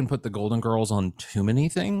maybe you can put the Golden Girls on too many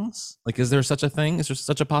things? Like, is there such a thing? Is there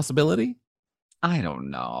such a possibility? I don't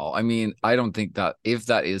know. I mean, I don't think that if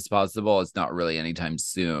that is possible, it's not really anytime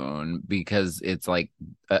soon, because it's like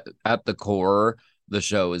at the core, the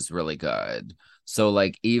show is really good. So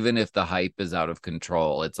like, even if the hype is out of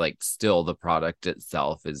control, it's like still the product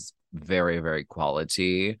itself is very, very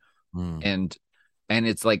quality. And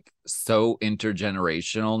it's like so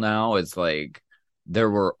intergenerational now. It's like there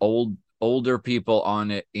were older people on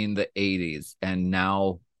it in the 80s, and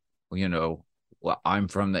now, well, I'm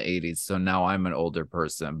from the 80s, so now I'm an older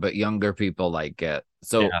person, but younger people like it.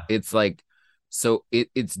 So Yeah. it's like, so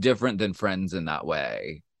it's different than Friends in that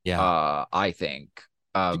way. Yeah. I think.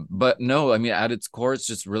 But no, I mean, at its core, it's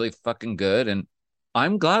just really fucking good. And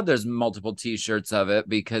I'm glad there's multiple t-shirts of it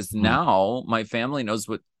because now my family knows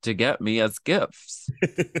what to get me as gifts.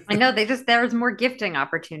 I know there's more gifting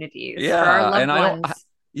opportunities for Yeah, our loved and I ones. don't.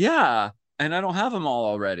 Yeah, and I don't have them all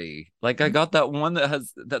already. Like I got that one that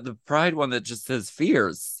has the Pride one that just says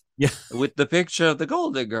 "Fierce" Yeah. with the picture of the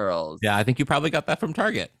Golden Girls. Yeah, I think you probably got that from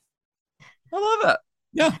Target. I love it.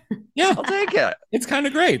 Yeah. Yeah. I'll take it. It's kind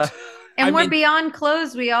of great. And we're beyond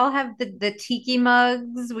clothes. We all have the tiki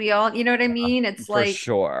mugs. We all, you know what I mean? It's For like,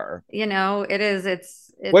 sure. you know, it is.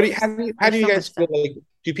 It's What do you, how do you there's so guys much feel stuff. like?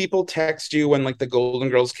 Do people text you when like the Golden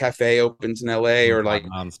Girls Cafe opens in LA or like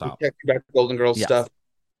nonstop. text you about Golden Girls Yes. stuff?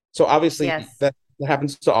 So obviously Yes. that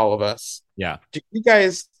happens to all of us. Yeah. Do you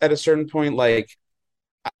guys at a certain point like?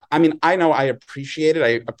 I mean, I know I appreciate it.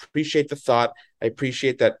 I appreciate the thought. I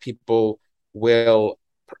appreciate that people will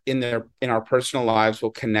in our personal lives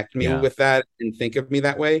will connect me with that and think of me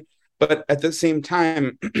that way. But at the same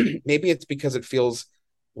time, maybe it's because it feels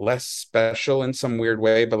less special in some weird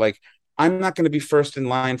way. But like, I'm not going to be first in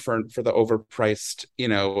line for the overpriced,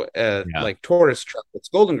 like tourist truck that's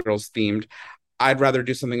Golden Girls themed. I'd rather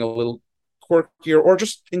do something a little quirkier or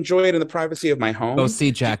just enjoy it in the privacy of my home. Go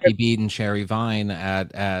see Jackie Beat and Sherry Vine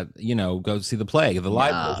at go see the play, the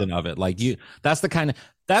live version of it. Like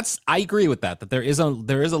I agree with that there is a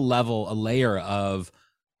layer of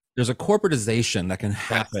there's a corporatization that can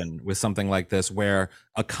happen with something like this where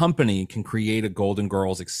a company can create a Golden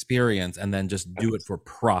Girls experience and then just do it for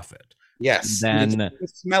profit. Yes. Then you can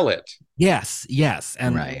smell it. Yes.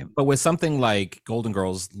 And right. But with something like Golden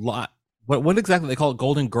Girls, what exactly they call it?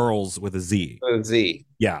 Golden Girls with a Z. A Z.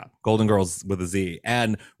 Yeah, Golden Girls with a Z.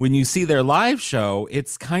 And when you see their live show,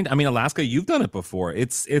 it's Alaska, you've done it before.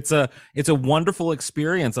 It's a wonderful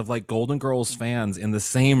experience of like Golden Girls fans in the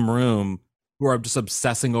same room who are just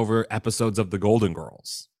obsessing over episodes of the Golden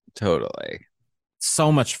Girls. Totally.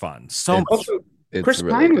 So much fun. Also, Chris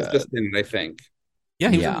really Pine was good. just in it, I think.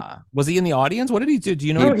 Yeah, was he in the audience? What did he do? Do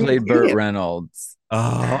you know? He played Burt Reynolds.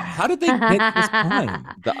 Oh, how did they get this fun?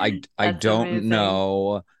 I don't amazing.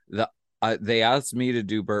 know. They asked me to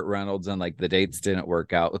do Burt Reynolds and like the dates didn't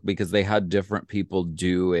work out because they had different people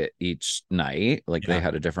do it each night. Like they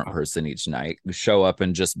had a different person each night show up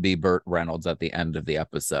and just be Burt Reynolds at the end of the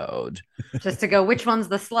episode. Just to go, which one's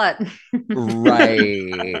the slut?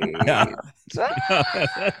 Right.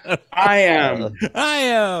 I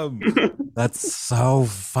am. That's so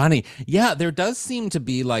funny. Yeah, there does seem to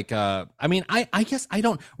be like I guess I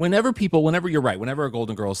don't whenever you're right, whenever a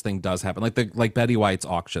Golden Girls thing does happen, like Betty White's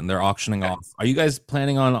auction, they're auctioning off. Are you guys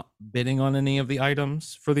planning on bidding on any of the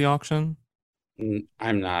items for the auction?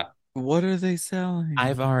 I'm not. What are they selling?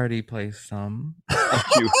 I've already placed some.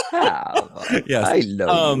 You have. Yes. I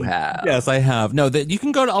know you have. Yes, I have. No, that you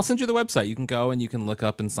can go to, I'll send you the website. You can go and you can look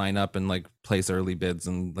up and sign up and like place early bids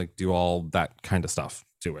and like do all that kind of stuff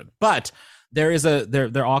to it. But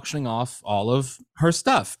they're auctioning off all of her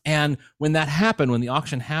stuff. And when that happened, when the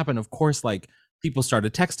auction happened, of course, like people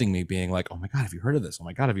started texting me being like, oh my God, have you heard of this? Oh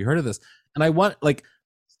my God, have you heard of this? And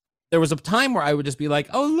there was a time where I would just be like,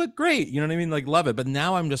 oh, look, great. You know what I mean? Like, love it. But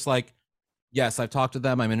now I'm just like, yes, I've talked to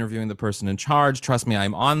them. I'm interviewing the person in charge. Trust me,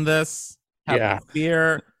 I'm on this. Have no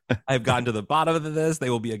fear. I've gotten to the bottom of this. They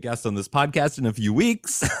will be a guest on this podcast in a few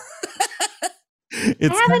weeks. I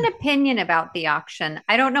have an opinion about the auction.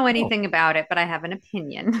 I don't know anything about it, but I have an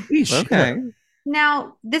opinion. Okay.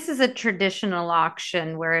 Now, this is a traditional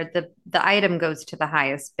auction where the item goes to the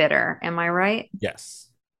highest bidder. Am I right? Yes.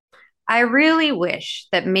 I really wish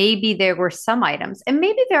that maybe there were some items, and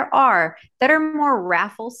maybe there are, that are more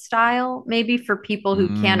raffle style, maybe for people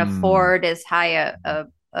who can't afford as high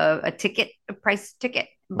a price ticket,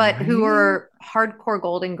 but who are hardcore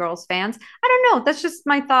Golden Girls fans. I don't know. That's just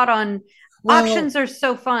my thought on auctions are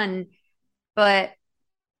so fun, but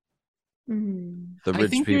the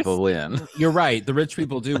rich people win. You're right. The rich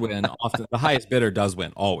people do win. Often the highest bidder does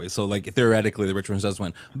win, always. So like theoretically the rich ones does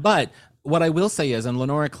win. But what I will say is, and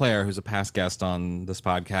Lenora Claire, who's a past guest on this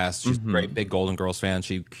podcast, she's a great big Golden Girls fan.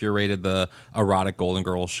 She curated the erotic Golden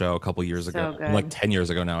Girls show a couple years ago, like 10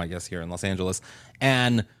 years ago now, I guess, here in Los Angeles.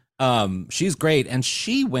 And she's great. And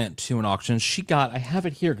she went to an auction. I have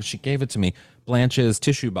it here because she gave it to me, Blanche's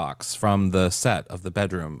tissue box from the set of the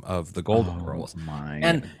bedroom of the Golden Girls.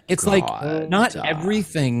 And it's like, not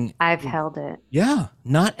everything. I've held it. Yeah,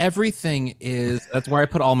 not everything is. That's where I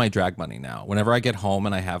put all my drag money now. Whenever I get home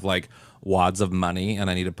and I have like wads of money and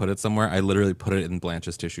I need to put it somewhere, I literally put it in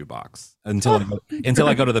Blanche's tissue box until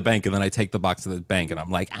I go to the bank, and then I take the box to the bank and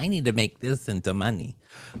I'm like, I need to make this into money.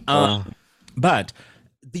 But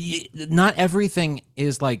not everything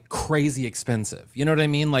is like crazy expensive. You know what I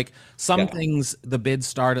mean? Like some things, the bids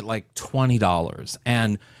start at like $20,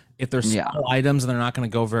 and if they're small items and they're not going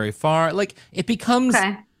to go very far, like it becomes.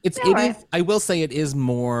 Okay. It is. I will say it is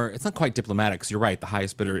more. It's not quite diplomatic, because you're right. The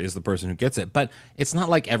highest bidder is the person who gets it, but it's not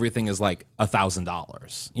like everything is like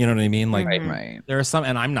 $1,000. You know what I mean? Like Right. there are some,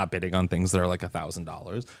 and I'm not bidding on things that are like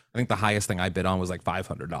 $1,000. I think the highest thing I bid on was like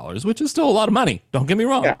 $500, which is still a lot of money. Don't get me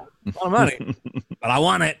wrong, a lot of money, but I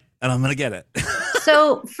want it, and I'm gonna get it.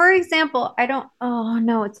 So, for example, I don't. Oh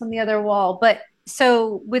no, it's on the other wall. But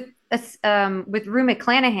so with Rue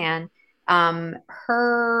McClanahan,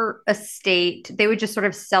 her estate, they would just sort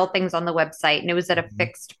of sell things on the website, and it was at a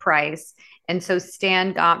fixed price. And so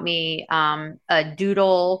Stan got me a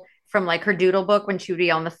doodle from like her doodle book when she would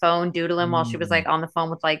be on the phone doodling while she was like on the phone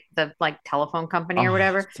with like the telephone company or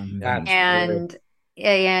whatever. And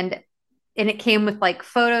and it came with like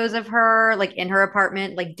photos of her like in her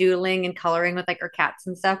apartment, like doodling and coloring with like her cats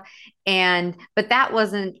and stuff. But that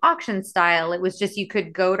wasn't auction style. It was just, you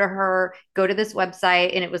could go to this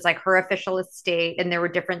website, and it was like her official estate, and there were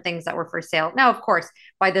different things that were for sale. Now, of course,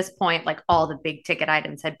 by this point, like all the big ticket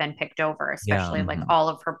items had been picked over, especially like all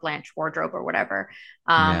of her Blanche wardrobe or whatever.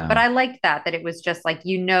 But I liked that it was just like,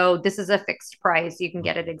 this is a fixed price. You can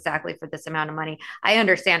get it exactly for this amount of money. I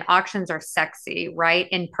understand auctions are sexy, right?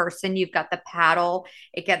 In person, you've got the paddle.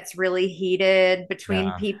 It gets really heated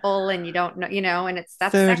between people, and you don't know, and that's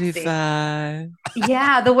 35. Sexy.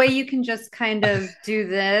 Yeah, the way you can just kind of do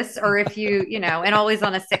this, or if and always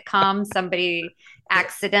on a sitcom, somebody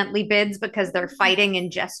accidentally bids because they're fighting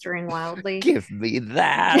and gesturing wildly. Give me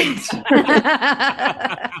that.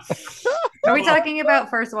 Are we talking about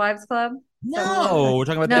First Wives Club? No, we're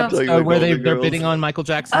talking about the episode where they're bidding on Michael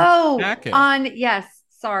Jackson's jacket. Yes.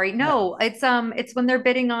 Sorry, no, it's when they're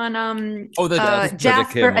bidding on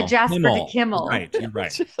Jasper to Kimmel. Right, you're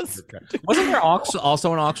right. Wasn't there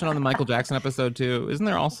also an auction on the Michael Jackson episode too? Isn't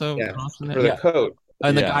there also an auction there? For the coat?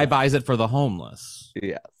 And the guy buys it for the homeless.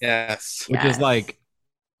 Yes. Which is like,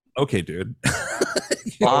 okay, dude.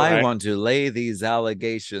 I want to lay these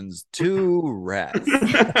allegations to rest.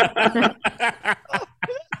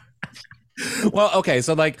 Well, okay,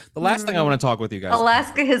 so like the last thing I want to talk with you guys.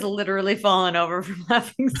 Alaska has literally fallen over from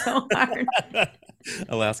laughing so hard.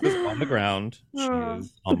 Alaska's on the ground. She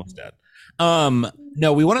is almost dead.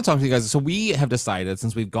 No, we want to talk to you guys. So we have decided,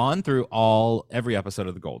 since we've gone through every episode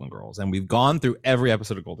of the Golden Girls, and we've gone through every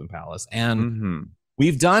episode of Golden Palace, and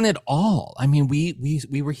we've done it all. I mean,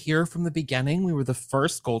 we were here from the beginning. We were the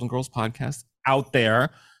first Golden Girls podcast out there,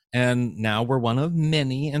 and now we're one of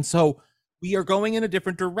many. And so we are going in a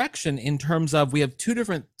different direction in terms of, we have two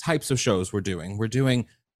different types of shows we're doing. We're doing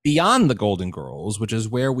Beyond the Golden Girls, which is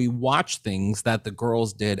where we watch things that the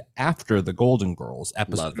girls did after the Golden Girls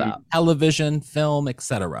episode, television, film,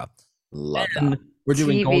 etc. Love that. We're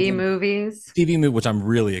doing TV movies, which I'm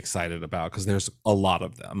really excited about because there's a lot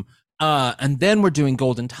of them. And then we're doing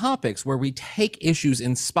Golden Topics, where we take issues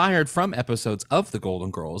inspired from episodes of the Golden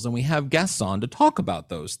Girls, and we have guests on to talk about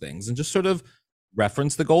those things and just sort of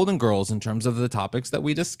reference the Golden Girls in terms of the topics that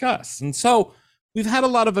we discuss. And so we've had a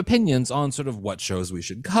lot of opinions on sort of what shows we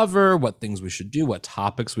should cover, what things we should do, what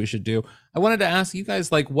topics we should do. I wanted to ask you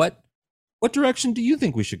guys, like, what direction do you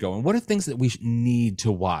think we should go? And what are things that we need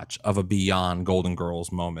to watch of a Beyond Golden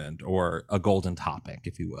Girls moment, or a golden topic,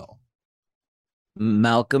 if you will?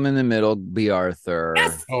 Malcolm in the Middle, B. Arthur.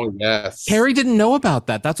 Yes. Oh, yes. Carrie didn't know about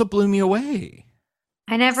that. That's what blew me away.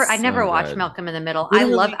 I never watched good. Malcolm in the Middle.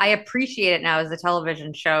 Literally. I appreciate it now as a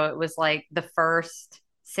television show. It was like the first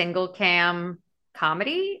single cam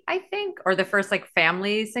comedy, I think, or the first like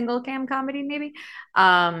family single cam comedy, maybe.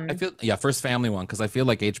 I feel, first family one, because I feel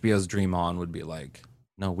like HBO's Dream On would be like,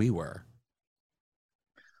 no, we were.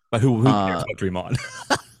 But who cares about Dream On?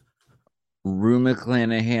 Rue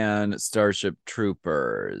McClanahan, Starship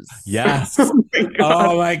Troopers. Yes.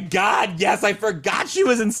 Oh my God. Yes, I forgot she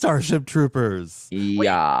was in Starship Troopers.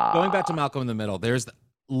 Yeah. Going back to Malcolm in the Middle, there's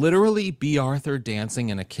literally B. Arthur dancing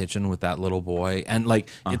in a kitchen with that little boy, and like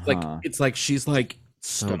it's like she's like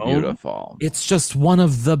so beautiful. It's just one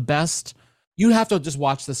of the best. You have to just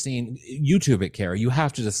watch the scene. YouTube it, Carrie. You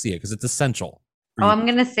have to just see it because it's essential. Oh, I'm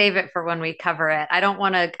gonna save it for when we cover it. I don't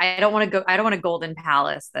want to Golden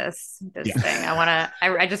Palace this thing.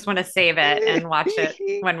 I just want to save it and watch it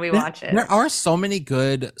when we watch it. There are so many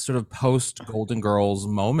good sort of post Golden Girls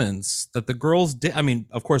moments that the girls did. I mean,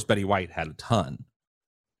 of course, Betty White had a ton.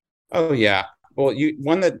 Oh yeah. Well,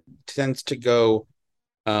 one that tends to go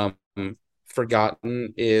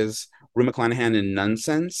forgotten is Rue McClanahan in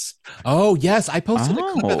Nonsense. Oh yes, I posted a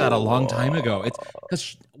clip of that a long time Oh. ago. It's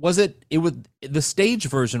because it was the stage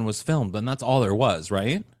version was filmed, and that's all there was,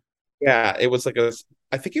 right? Yeah, it was like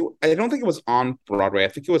I don't think it was on Broadway. I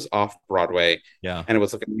think it was off Broadway, Yeah. and it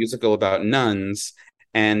was like a musical about nuns,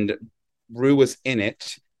 and Rue was in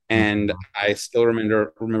it, and I still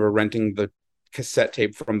remember renting the cassette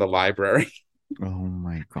tape from the library, Oh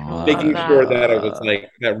my god. making that. sure that it was like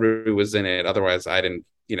that Rue was in it. Otherwise, I didn't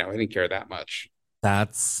care that much. I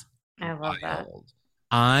That's love that. wild.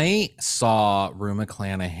 I saw Rue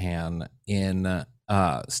McClanahan in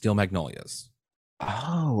Steel Magnolias.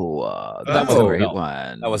 Oh, That that's wasn't a great filmed.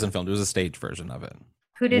 one. That wasn't filmed. It was a stage version of it.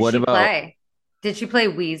 Who did What she about- play? Did she play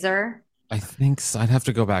Weezer? I think so. I'd have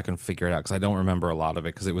to go back and figure it out because I don't remember a lot of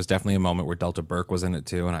it because it was definitely a moment where Delta Burke was in it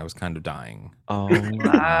too, and I was kind of dying. Oh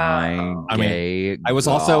my I mean, gay It was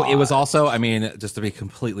God. also, I mean, just to be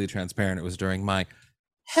completely transparent, it was during my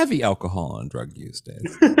heavy alcohol and drug use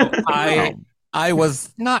days. So I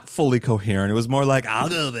was not fully coherent. It was more like, I'll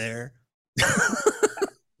go there.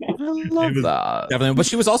 I love was that. Definitely. But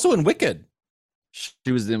she was also in Wicked.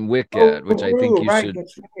 She was in Wicked, which I think you right, should.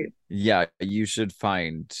 that's right. Yeah, you should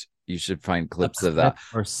find clips of that.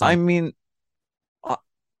 Or I something. mean,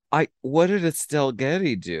 what did Estelle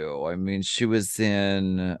Getty do? I mean, she was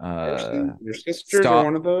in Your sisters Stop. are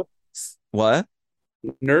one of those what?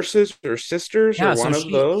 nurses or sisters Yeah, or so one of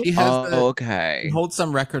those. she has Oh, she okay. holds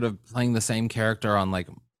some record of playing the same character on like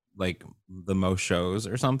the most shows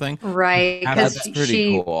or something. Right. That's Because pretty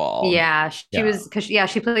she, cool. yeah, she Yeah. was, because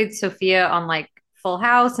she played Sophia on like Full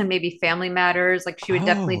House and maybe Family Matters. Like she would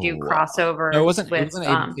definitely do Oh. crossovers No, it wasn't with,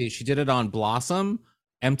 ABC. She did it on Blossom,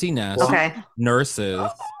 Empty Nest, okay. Nurses,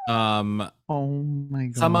 Oh my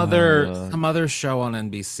God. some other show on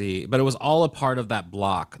NBC, but it was all a part of that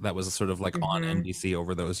block that was sort of like on Mhm. NBC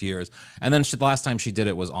over those years. And then the last time she did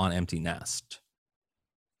it was on Empty Nest.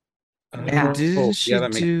 Yeah. And didn't she that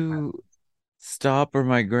makes sense. do Stop or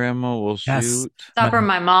My Grandma Will Yes. Shoot? Stop or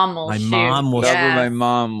my mom will My shoot. mom will Stop or My Yes.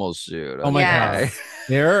 Mom Will Shoot. Oh my Yes.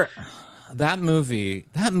 God. That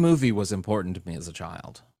movie was important to me as a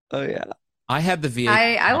child. Oh yeah. I had the VHS.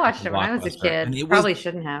 I watched it when I was a Blockbuster, and kid. it Probably was,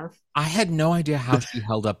 shouldn't have. I had no idea how she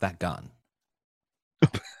held up that gun.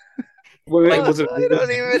 Was it? I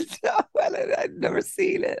don't even know. I've never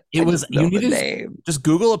seen it. It I was- just know you the need to- name. Just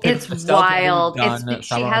Google a picture. It's of Estelle Getty wild. gun,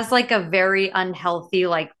 She has like a very unhealthy,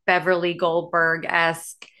 like Beverly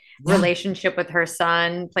Goldberg-esque Yeah. relationship with her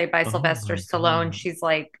son, played by Oh Sylvester my Stallone. God. She's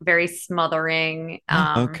like very smothering.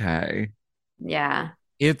 Yeah. Okay. Yeah.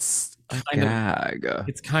 It's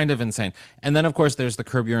kind of insane. And then of course there's the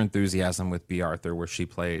Curb Your Enthusiasm with B. Arthur where she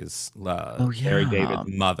plays Larry yeah. David's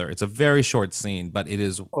mother. It's a very short scene, but it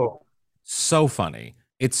is Oh, so funny.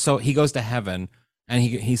 It's so he goes to heaven and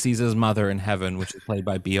he sees his mother in heaven, which is played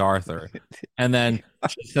by B. Arthur. And then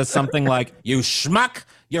she says something like, "You schmuck,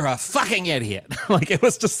 you're a fucking idiot." Like it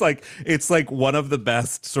was just like it's like one of the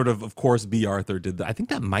best sort of course B. Arthur did that. I think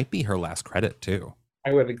that might be her last credit too.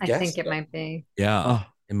 I would have I guessed. think it might be. Yeah. Oh.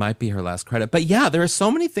 It might be her last credit. But yeah, there are so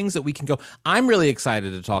many things that we can go. I'm really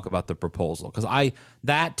excited to talk about The Proposal because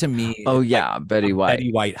that to me Oh is yeah, Betty a White.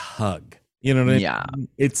 Betty White hug. You know what I mean? Yeah.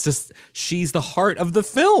 It's just she's the heart of the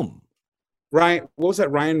film. Ryan, what was that?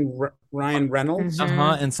 Ryan Reynolds.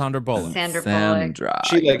 Mhm. And Sandra Bullock. Sandra Bullock. Sandra.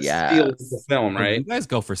 She like yes. steals the film, You right? guys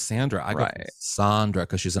go for Sandra. I go for Right. Sandra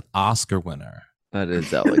because she's an Oscar winner. That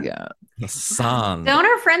is elegant. Sandra. Don't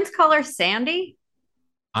her friends call her Sandy?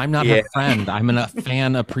 I'm not Yeah. her friend. I'm a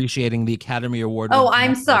fan appreciating the Academy Award. Oh, winner.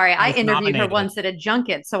 I'm sorry. I was interviewed her nominated. once at a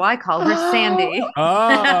junket, so I call her Sandy.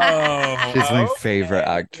 Oh, She's my okay. favorite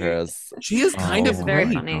actress. She is kind She's of very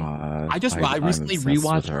great. funny. God. I I'm recently obsessed with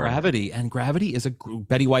rewatched her. Gravity, and Gravity is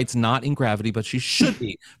Betty White's not in Gravity, but she should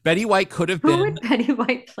be. Betty White could have Who been would Betty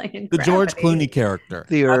White play in the George Gravity? Clooney character.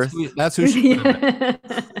 The Earth. That's who she should have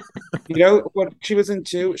been. You know what she was in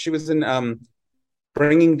too? She was in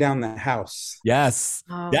Bringing Down the House. Yes.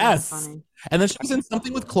 Oh, Yes. that's funny. And then she was in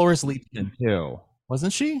something with Cloris Leachman too,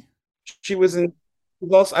 wasn't she? She was in.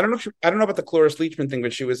 Also, I don't know about the Cloris Leachman thing,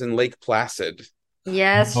 but she was in Lake Placid.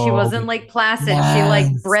 Yes, she Oh, wasn't Lake Placid. She like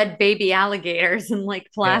yes. bred baby alligators in Lake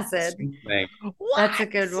Placid. Thing. That's a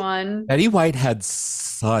good one. Betty White had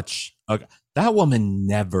that woman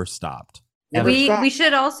never stopped. Never We stopped.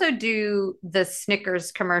 should also do the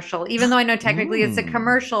Snickers commercial, even though I know technically it's a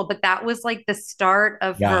commercial, but that was like the start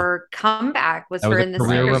of Yeah. her comeback was That her was in a the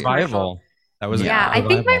career Snickers revival. commercial. That was a Yeah, career I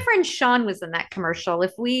think my revival. friend Sean was in that commercial.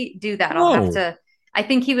 If we do that, I'll Whoa. have to. I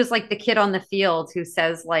think he was like the kid on the field who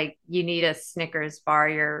says like, "You need a Snickers bar.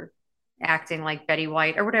 You're acting like Betty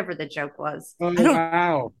White," or whatever the joke was. Oh don't-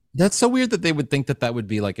 wow! That's so weird that they would think that that would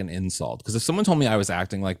be like an insult. Because if someone told me I was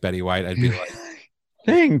acting like Betty White, I'd be like,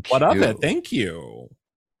 Thank what of you. it? Thank you.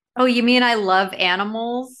 Oh, you mean I love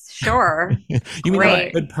animals? Sure. You mean I'm a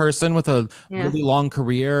Great. good person with a Yeah. really long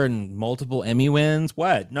career and multiple Emmy wins?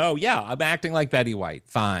 What? No, yeah, I'm acting like Betty White.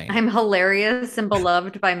 Fine. I'm hilarious and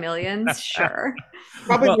beloved by millions. Sure.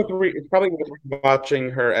 Probably Well- with probably with watching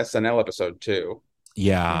her SNL episode too.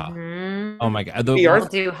 Yeah. Mhm. Oh my God. The We'll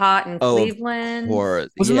do Hot in Oh, of Cleveland. course.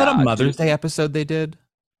 Wasn't that a Yeah, Mother's just- Day episode they did?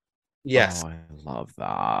 Yes. Oh, I love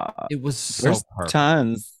that. It was so There's perfect.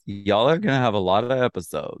 tons. Y'all are gonna have a lot of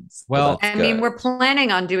episodes. but Well, that's I mean, good. we're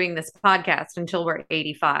planning on doing this podcast until we're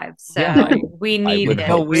 85. So Yeah. we need would it.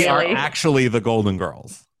 hope No, we are really. actually the Golden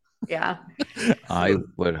Girls. Yeah. I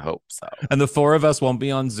would hope so. And the four of us won't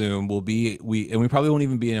be on Zoom. We probably won't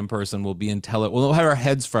even be in person. We'll be in we'll have our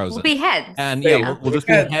heads frozen. We'll be heads. And Hey, yeah, we'll just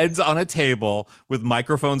be heads on a table with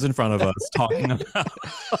microphones in front of us talking about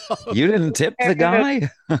You didn't tip the guy?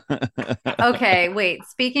 Okay, wait.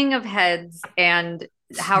 Speaking of heads and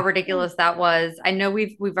how ridiculous that was, I know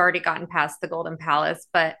we've already gotten past the Golden Palace,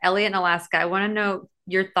 but Elliot in Alaska, I want to know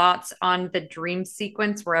your thoughts on the dream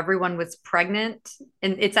sequence where everyone was pregnant,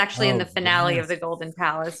 and it's actually in Oh, the finale yes. of the Golden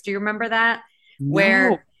Palace. Do you remember that?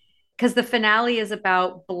 Where, because the finale is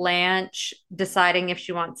about Blanche deciding if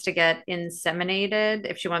she wants to get inseminated,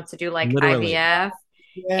 if she wants to do like Literally. IVF,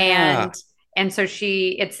 and so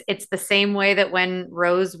it's the same way that when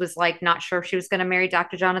Rose was like not sure if she was going to marry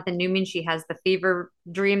Dr. Jonathan Newman, she has the fever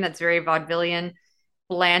dream that's very vaudevillian.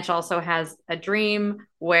 Blanche also has a dream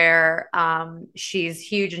where she's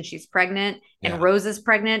huge and she's pregnant, and Yeah. Rose is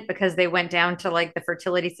pregnant because they went down to like the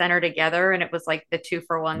fertility center together, and it was like the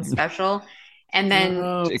 2-for-1 special. And then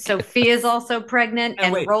No. Sophia's also pregnant, And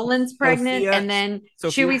and wait, Roland's pregnant, Sophia- and then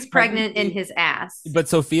Sophia's Chewie's pregnant in pregnancy- his ass. But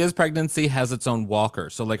Sophia's pregnancy has its own walker.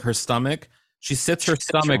 So like her stomach, she sits her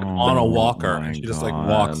stomach Oh on a walker my and she just like God.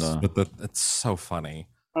 walks with the it's so funny.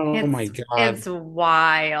 Oh my God. It's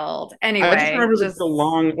wild. Anyway, I just remember just-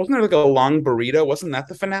 wasn't there like a long burrito? Wasn't that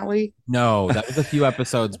the finale? No, that was a few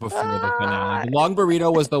episodes before the finale. The long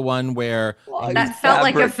burrito was the one where that felt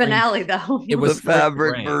like a fabric- finale, though. it was the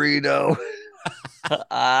fabric brain. burrito.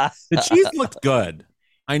 The cheese looked good.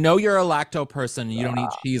 I know you're a lacto person and you don't eat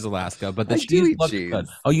cheese, Alaska, but the I do cheese eat looked cheese. good.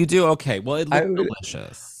 Oh, you do? Okay. Well, it I looked would-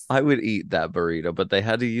 delicious. I would eat that burrito, but they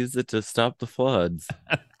had to use it to stop the floods.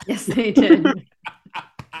 Yes, they did.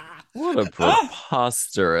 What a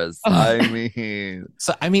preposterous. I mean,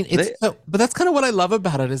 So I mean, it's They- but that's kind of what I love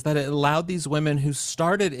about it is that it allowed these women who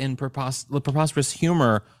started in preposterous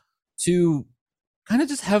humor to kind of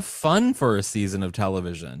just have fun for a season of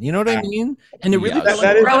television. You know what I mean? And it really Yeah, felt that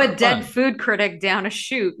like is- Throw a fun. dead food critic down a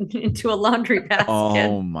chute into a laundry basket.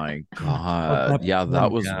 oh my God. that Yeah,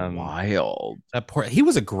 that was again. wild. That poor, he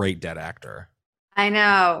was a great dead actor. I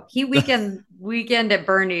know. He weekend at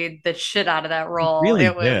Bernie the shit out of that role. really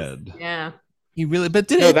it was, did. Yeah. He really, but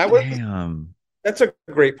did No, it? that was Damn. that's a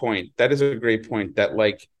great point. That is a great point. That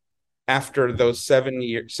like after those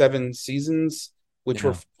 7 seasons, which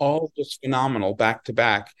were Yeah. all just phenomenal back to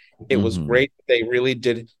back, it was Mhm. great. They really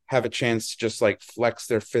did have a chance to just like flex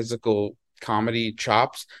their physical comedy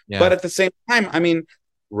chops. Yeah. But at the same time, I mean,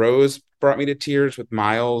 Rose brought me to tears with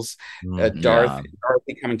Miles. Mm,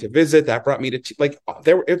 Dorothy coming to visit, that brought me to like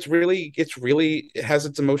there. It has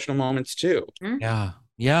its emotional moments too. yeah,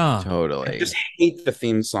 yeah. I Totally. just hate the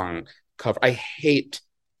theme song cover. I hate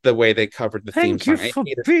the way they covered the theme Thank song. you I for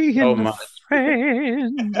hate it being so a much.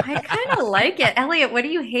 friend. I kind of like it. Elliot, what do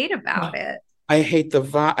you hate about it? I hate the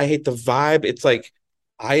vibe. I hate the vibe. It's like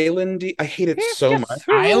islandy. I hate it so much.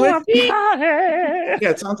 Island? Yeah,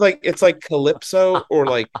 it sounds like it's like calypso or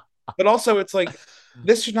like, but also it's like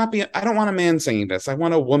this should not be. I don't want a man singing this. I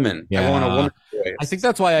want a woman. I want a Yeah. woman voice. I think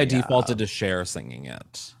that's why I Yeah. defaulted to Cher singing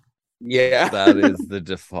it. Yeah. That is the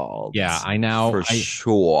default. Yeah, I know. For For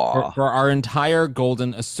sure. our entire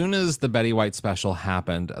Golden, as soon as the Betty White special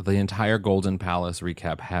happened, the entire Golden Palace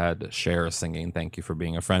recap had Cher singing "Thank You for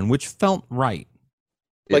Being a Friend," which felt right.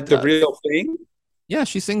 Like It the does. real thing. Yeah,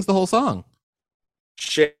 she sings the whole song.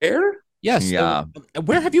 Cher. Yes. Yeah.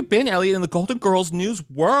 Where have you been, Elliot, in the Golden Girls news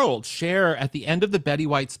world? Cher, at the end of the Betty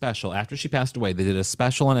White special, after she passed away, they did a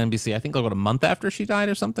special on NBC, I think like a month after she died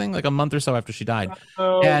or something, like a month or so after she died.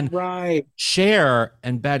 Oh, And- right. Cher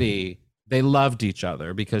and Betty, they loved each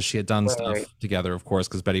other because she had done Right. stuff together, of course,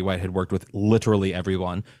 because Betty White had worked with literally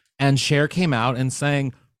everyone. And Cher came out and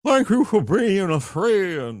sang, "Thank you for being a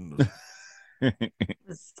friend.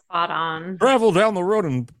 Spot on. Travel down the road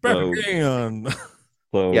and back Oh. again."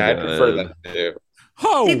 So Yeah, I prefer good. that too.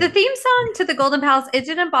 Oh, See, the theme song to the Golden Palace, it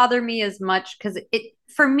didn't bother me as much because it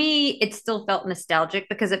for me, it still felt nostalgic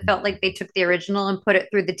because it felt like they took the original and put it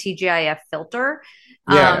through the TGIF filter.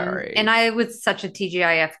 Yeah. Right. And I was such a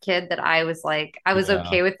TGIF kid that I was like, I was Yeah.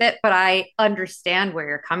 okay with it, but I understand where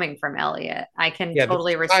you're coming from, Elliot. I can Yeah,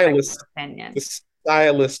 totally the respect your opinion. the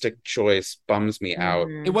stylistic choice bums me out.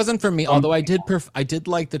 Mhm. It wasn't for me, although I did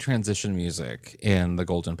like the transition music in the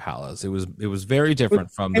Golden Palace. It was very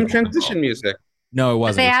different from the And Golden transition Girls. music. No, it But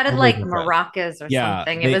wasn't. they It was added totally like different. maracas or Yeah,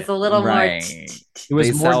 something. they- It was a little more. Right. It was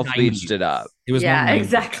They more South 90s. Beached it up. It was Yeah, more 90s.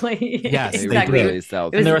 exactly. Yes, They exactly. really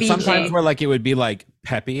South It was And there were Beached some it times up. where like it would be like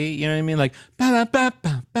peppy, you know what I mean? Like ba ba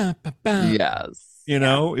ba ba ba ba. Yes. You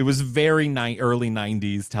know, it was very early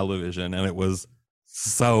 90s television, and it was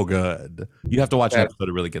so good. You have to watch an Yeah. episode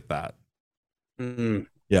to really get that. Mm.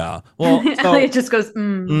 Yeah. Well, so, Elliot just goes,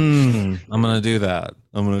 I'm gonna do that.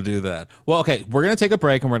 Well, okay, we're gonna take a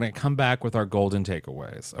break and we're gonna come back with our golden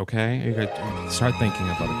takeaways. Okay, you guys start thinking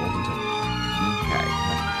about a golden takeaway.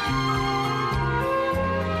 Okay.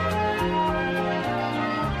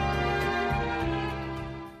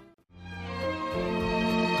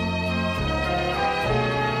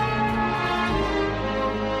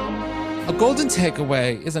 A golden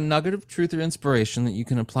takeaway is a nugget of truth or inspiration that you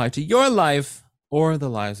can apply to your life or the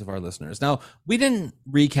lives of our listeners. Now, we didn't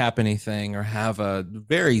recap anything or have a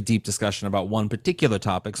very deep discussion about one particular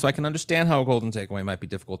topic, so I can understand how a golden takeaway might be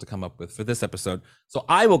difficult to come up with for this episode. So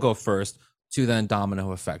I will go first to then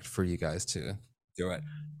domino effect for you guys to do it.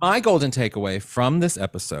 My golden takeaway from this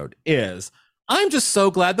episode is I'm just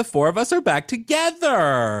so glad the four of us are back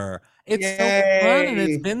together. It's so fun and it's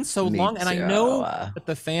Yay. been so Me long. And I too. know that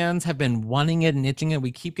the fans have been wanting it and itching it.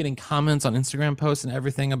 We keep getting comments on Instagram posts and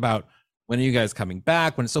everything about when are you guys coming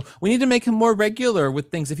back? So we need to make him more regular with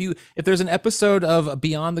things. If there's an episode of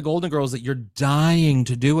Beyond the Golden Girls that you're dying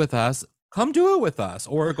to do with us, come do it with us,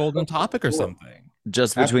 or a golden topic or something.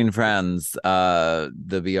 Just between friends,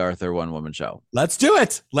 the B. Arthur one woman show. Let's do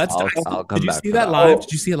it. I'll come Did you back see for that that. live? Oh.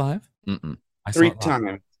 Did you see it live? Mm-mm. I saw 3 it live.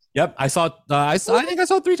 times. Yep, I saw. I think I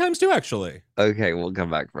saw it 3 times too. Actually. Okay, we'll come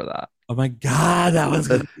back for that. Oh my god, that was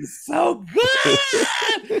gonna be so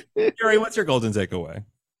good. Yuri, what's your golden takeaway?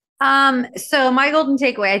 So my golden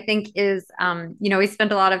takeaway, I think, is, we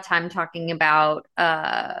spent a lot of time talking about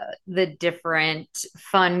the different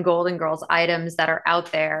fun Golden Girls items that are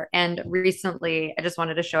out there. And recently, I just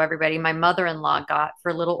wanted to show everybody my mother-in-law got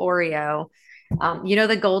for little Oreo.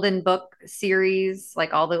 The Golden Book series,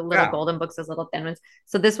 like all the little golden books, those little thin ones.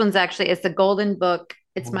 So this one's it's the Golden Book.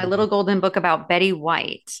 It's my little golden book about Betty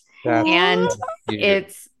White. That's And cute.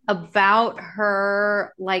 it's about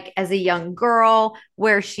her, like, as a young girl,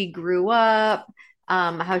 where she grew up,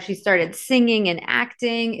 how she started singing and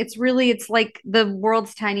acting. It's like the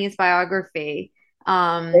world's tiniest biography.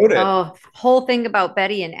 Whole thing about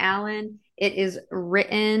Betty and Alan. It is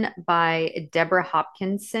written by Deborah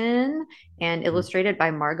Hopkinson and illustrated by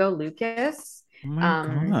Margot Lucas. Oh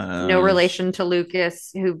my No gosh. relation to Lucas,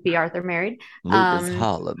 who B. Arthur married. Lucas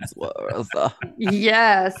Hollingsworth.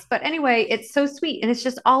 Yes, but anyway, it's so sweet, and it's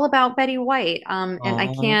just all about Betty White. And I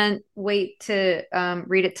Aw. can't wait to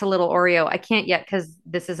read it to little Oreo. I can't yet because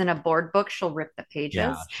this isn't a board book. She'll rip the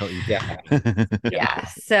pages. Yeah. Yeah.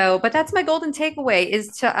 So, but that's my golden takeaway is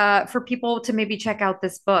to for people to maybe check out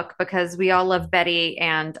this book because we all love Betty,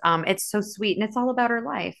 and it's so sweet, and it's all about her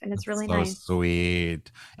life, and it's really so nice.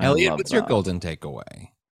 sweet. I Elliot, love what's your that. golden takeaway?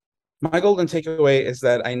 My golden takeaway is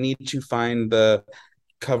that I need to find the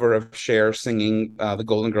cover of Cher singing the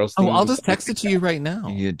Golden Girls Oh, theme. I'll just text it to you right now.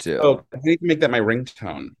 You do. Oh, I need to make that my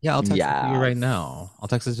ringtone. Yeah, I'll text it to you right Yes. now. I'll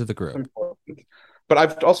text it to the It's group. important. But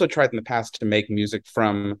I've also tried in the past to make music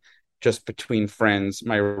from just between friends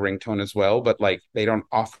my ringtone as well, but like they don't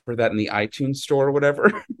offer that in the iTunes store or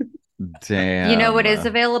whatever. Damn. You know what is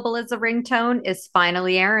available as a ringtone is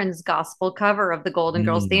Finally Aaron's gospel cover of the Golden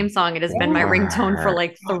Girls theme song. It has been my ringtone for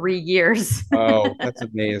like 3 years. Oh, that's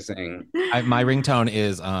amazing. My ringtone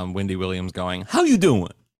is Wendy Williams going, "How you doing?"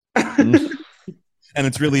 And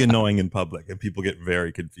it's really annoying in public, and people get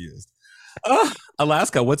very confused.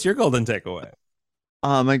 Alaska, what's your golden takeaway?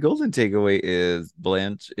 My golden takeaway is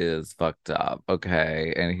Blanche is fucked up.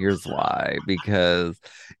 Okay. And here's why. Because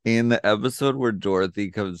in the episode where Dorothy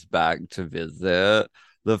comes back to visit,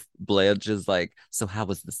 Blanche is like, so how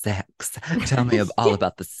was the sex? Tell me all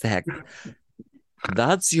about the sex.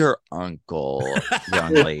 That's your uncle,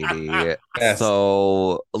 young lady. Yes.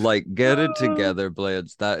 So like get it together,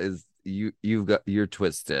 Blanche. That is you're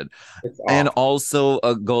twisted. It's And awful. also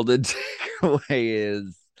a golden takeaway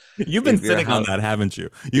is You've been If your sitting on house- that, haven't you?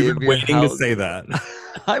 You've if been your waiting to house- say that.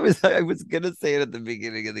 I was gonna say it at the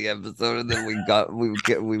beginning of the episode, and then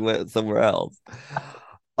we went somewhere else.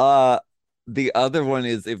 the other one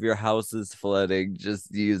is if your house is flooding,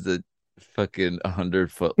 just use a fucking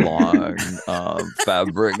 100-foot long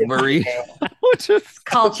fabric Marie. Which is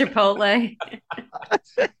Call Chipotle.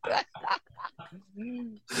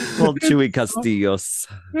 called Chewy Castillos.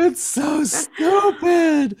 It's so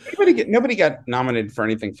stupid. Nobody got nominated for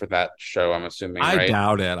anything for that show, I'm assuming, I right?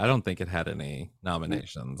 doubt it. I don't think it had any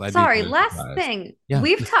nominations. I'd be Sorry, very last surprised. thing. Yeah.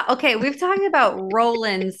 We've talked about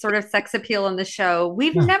Roland's sort of sex appeal on the show.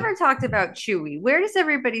 We've Yeah. never talked about Chewy. Where does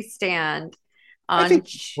everybody stand on I think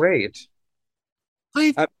it's great.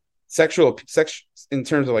 I- Sex in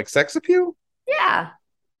terms of like sex appeal? Yeah.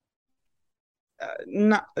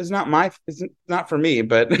 It's not for me,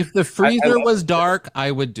 but if the freezer love was dark, I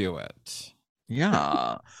would do it.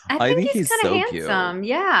 Yeah. I think he's he's kind of so cute. handsome.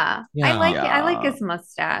 Yeah. Yeah. I like his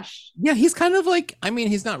mustache. Yeah, he's kind of like, I mean,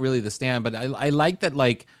 he's not really the Stan, but I like that,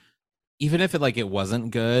 like, even if it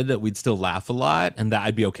wasn't good, we'd still laugh a lot, and that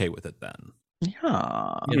I'd be okay with it then.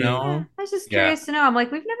 Yeah. You know? I was just curious to know. I'm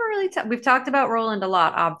like, we've never really we've talked about Roland a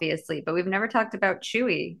lot, obviously, but we've never talked about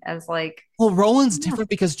Chewy as like. Well, Roland's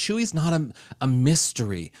different because Chewy's not a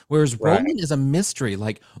mystery, whereas Right. Roland is a mystery.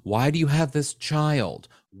 Like, why do you have this child?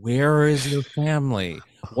 Where is your family?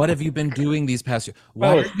 What have you been doing these past years?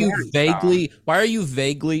 Why are you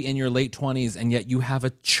vaguely in your late 20s and yet you have a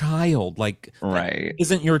child? Like, that Right.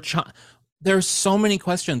 isn't your child? There's so many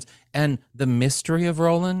questions, and the mystery of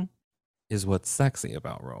Roland is what's sexy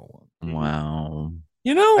about Roland. Wow.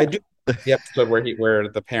 You know, I do the episode where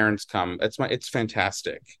the parents come. It's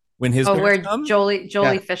fantastic. when his Where parents come? Jolie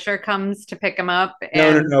Yeah. Fisher comes to pick him up. No,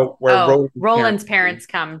 And, where Roland's parents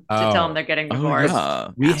come to tell Oh. him they're getting Oh, divorced.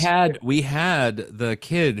 yeah. we had the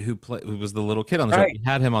kid who was the little kid on the show. Right. We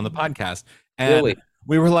had him on the podcast, and Really?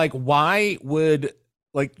 we were like, why would,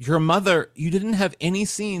 like, your mother, you didn't have any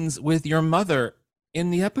scenes with your mother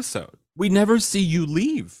in the episode. We never see you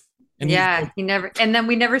leave. And he's Yeah, like, he never, and then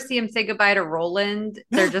we never see him say goodbye to Roland.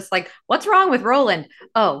 They're just like, "What's wrong with Roland?"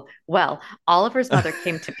 Oh, well, Oliver's mother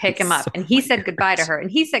came to pick him up, So and he said goodbye to her, and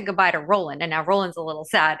he said goodbye to Roland, and now Roland's a little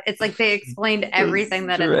sad. It's like they explained everything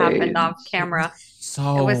that had happened off camera.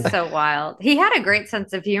 so It was so wild. He had a great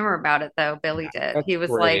sense of humor about it, though. Billy did. That's He was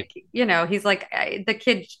great. like, he's like, the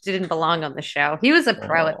kid didn't belong on the show. He was a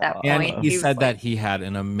pro at that and point. he was said like- that he had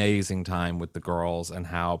an amazing time with the girls, and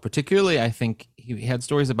how, particularly, I think he had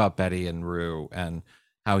stories about Betty and Rue, and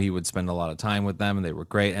how he would spend a lot of time with them, and they were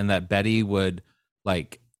great, and that Betty would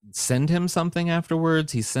like send him something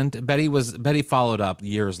afterwards. Betty followed up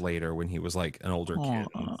years later when he was like an older kid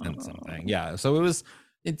and sent something. Yeah, so it was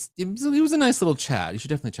a nice little chat. You should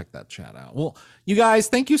definitely check that chat out. Well, you guys,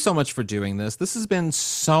 thank you so much for doing this. This has been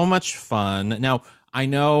so much fun. Now, I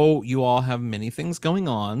know you all have many things going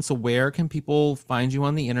on, so where can people find you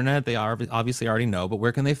on the internet? They are obviously already know, but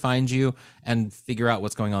where can they find you and figure out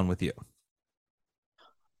what's going on with you?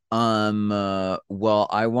 Well,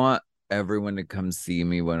 I want everyone to come see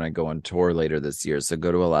me when I go on tour later this year. So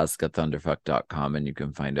go to alaskathunderfuck.com and you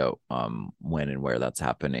can find out when and where that's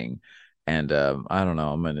happening. And I don't know,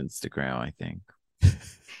 I'm on Instagram, I think.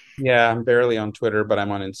 Yeah, I'm barely on Twitter, but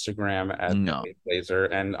I'm on Instagram at No. Laser,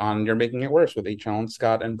 and on You're Making It Worse with H. Alan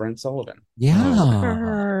Scott and Brent Sullivan.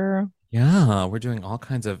 Yeah. Yeah, we're doing all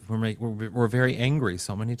kinds of we're very angry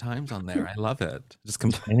so many times on there. I love it. Just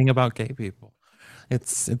complaining about gay people.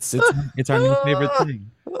 It's our new favorite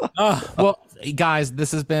thing. Well, guys,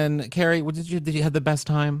 this has been Carrie. What did you have the best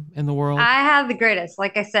time in the world? I had the greatest.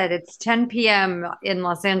 Like I said, it's 10 p.m. in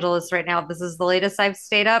Los Angeles right now. This is the latest I've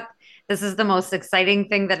stayed up. This is the most exciting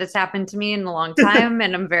thing that has happened to me in a long time,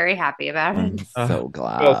 and I'm very happy about I'm it. so Well, since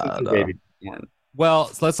glad. the baby born. Well,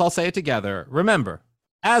 so let's all say it together. Remember,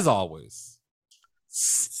 as always,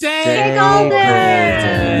 stay Stay golden!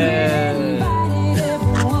 golden.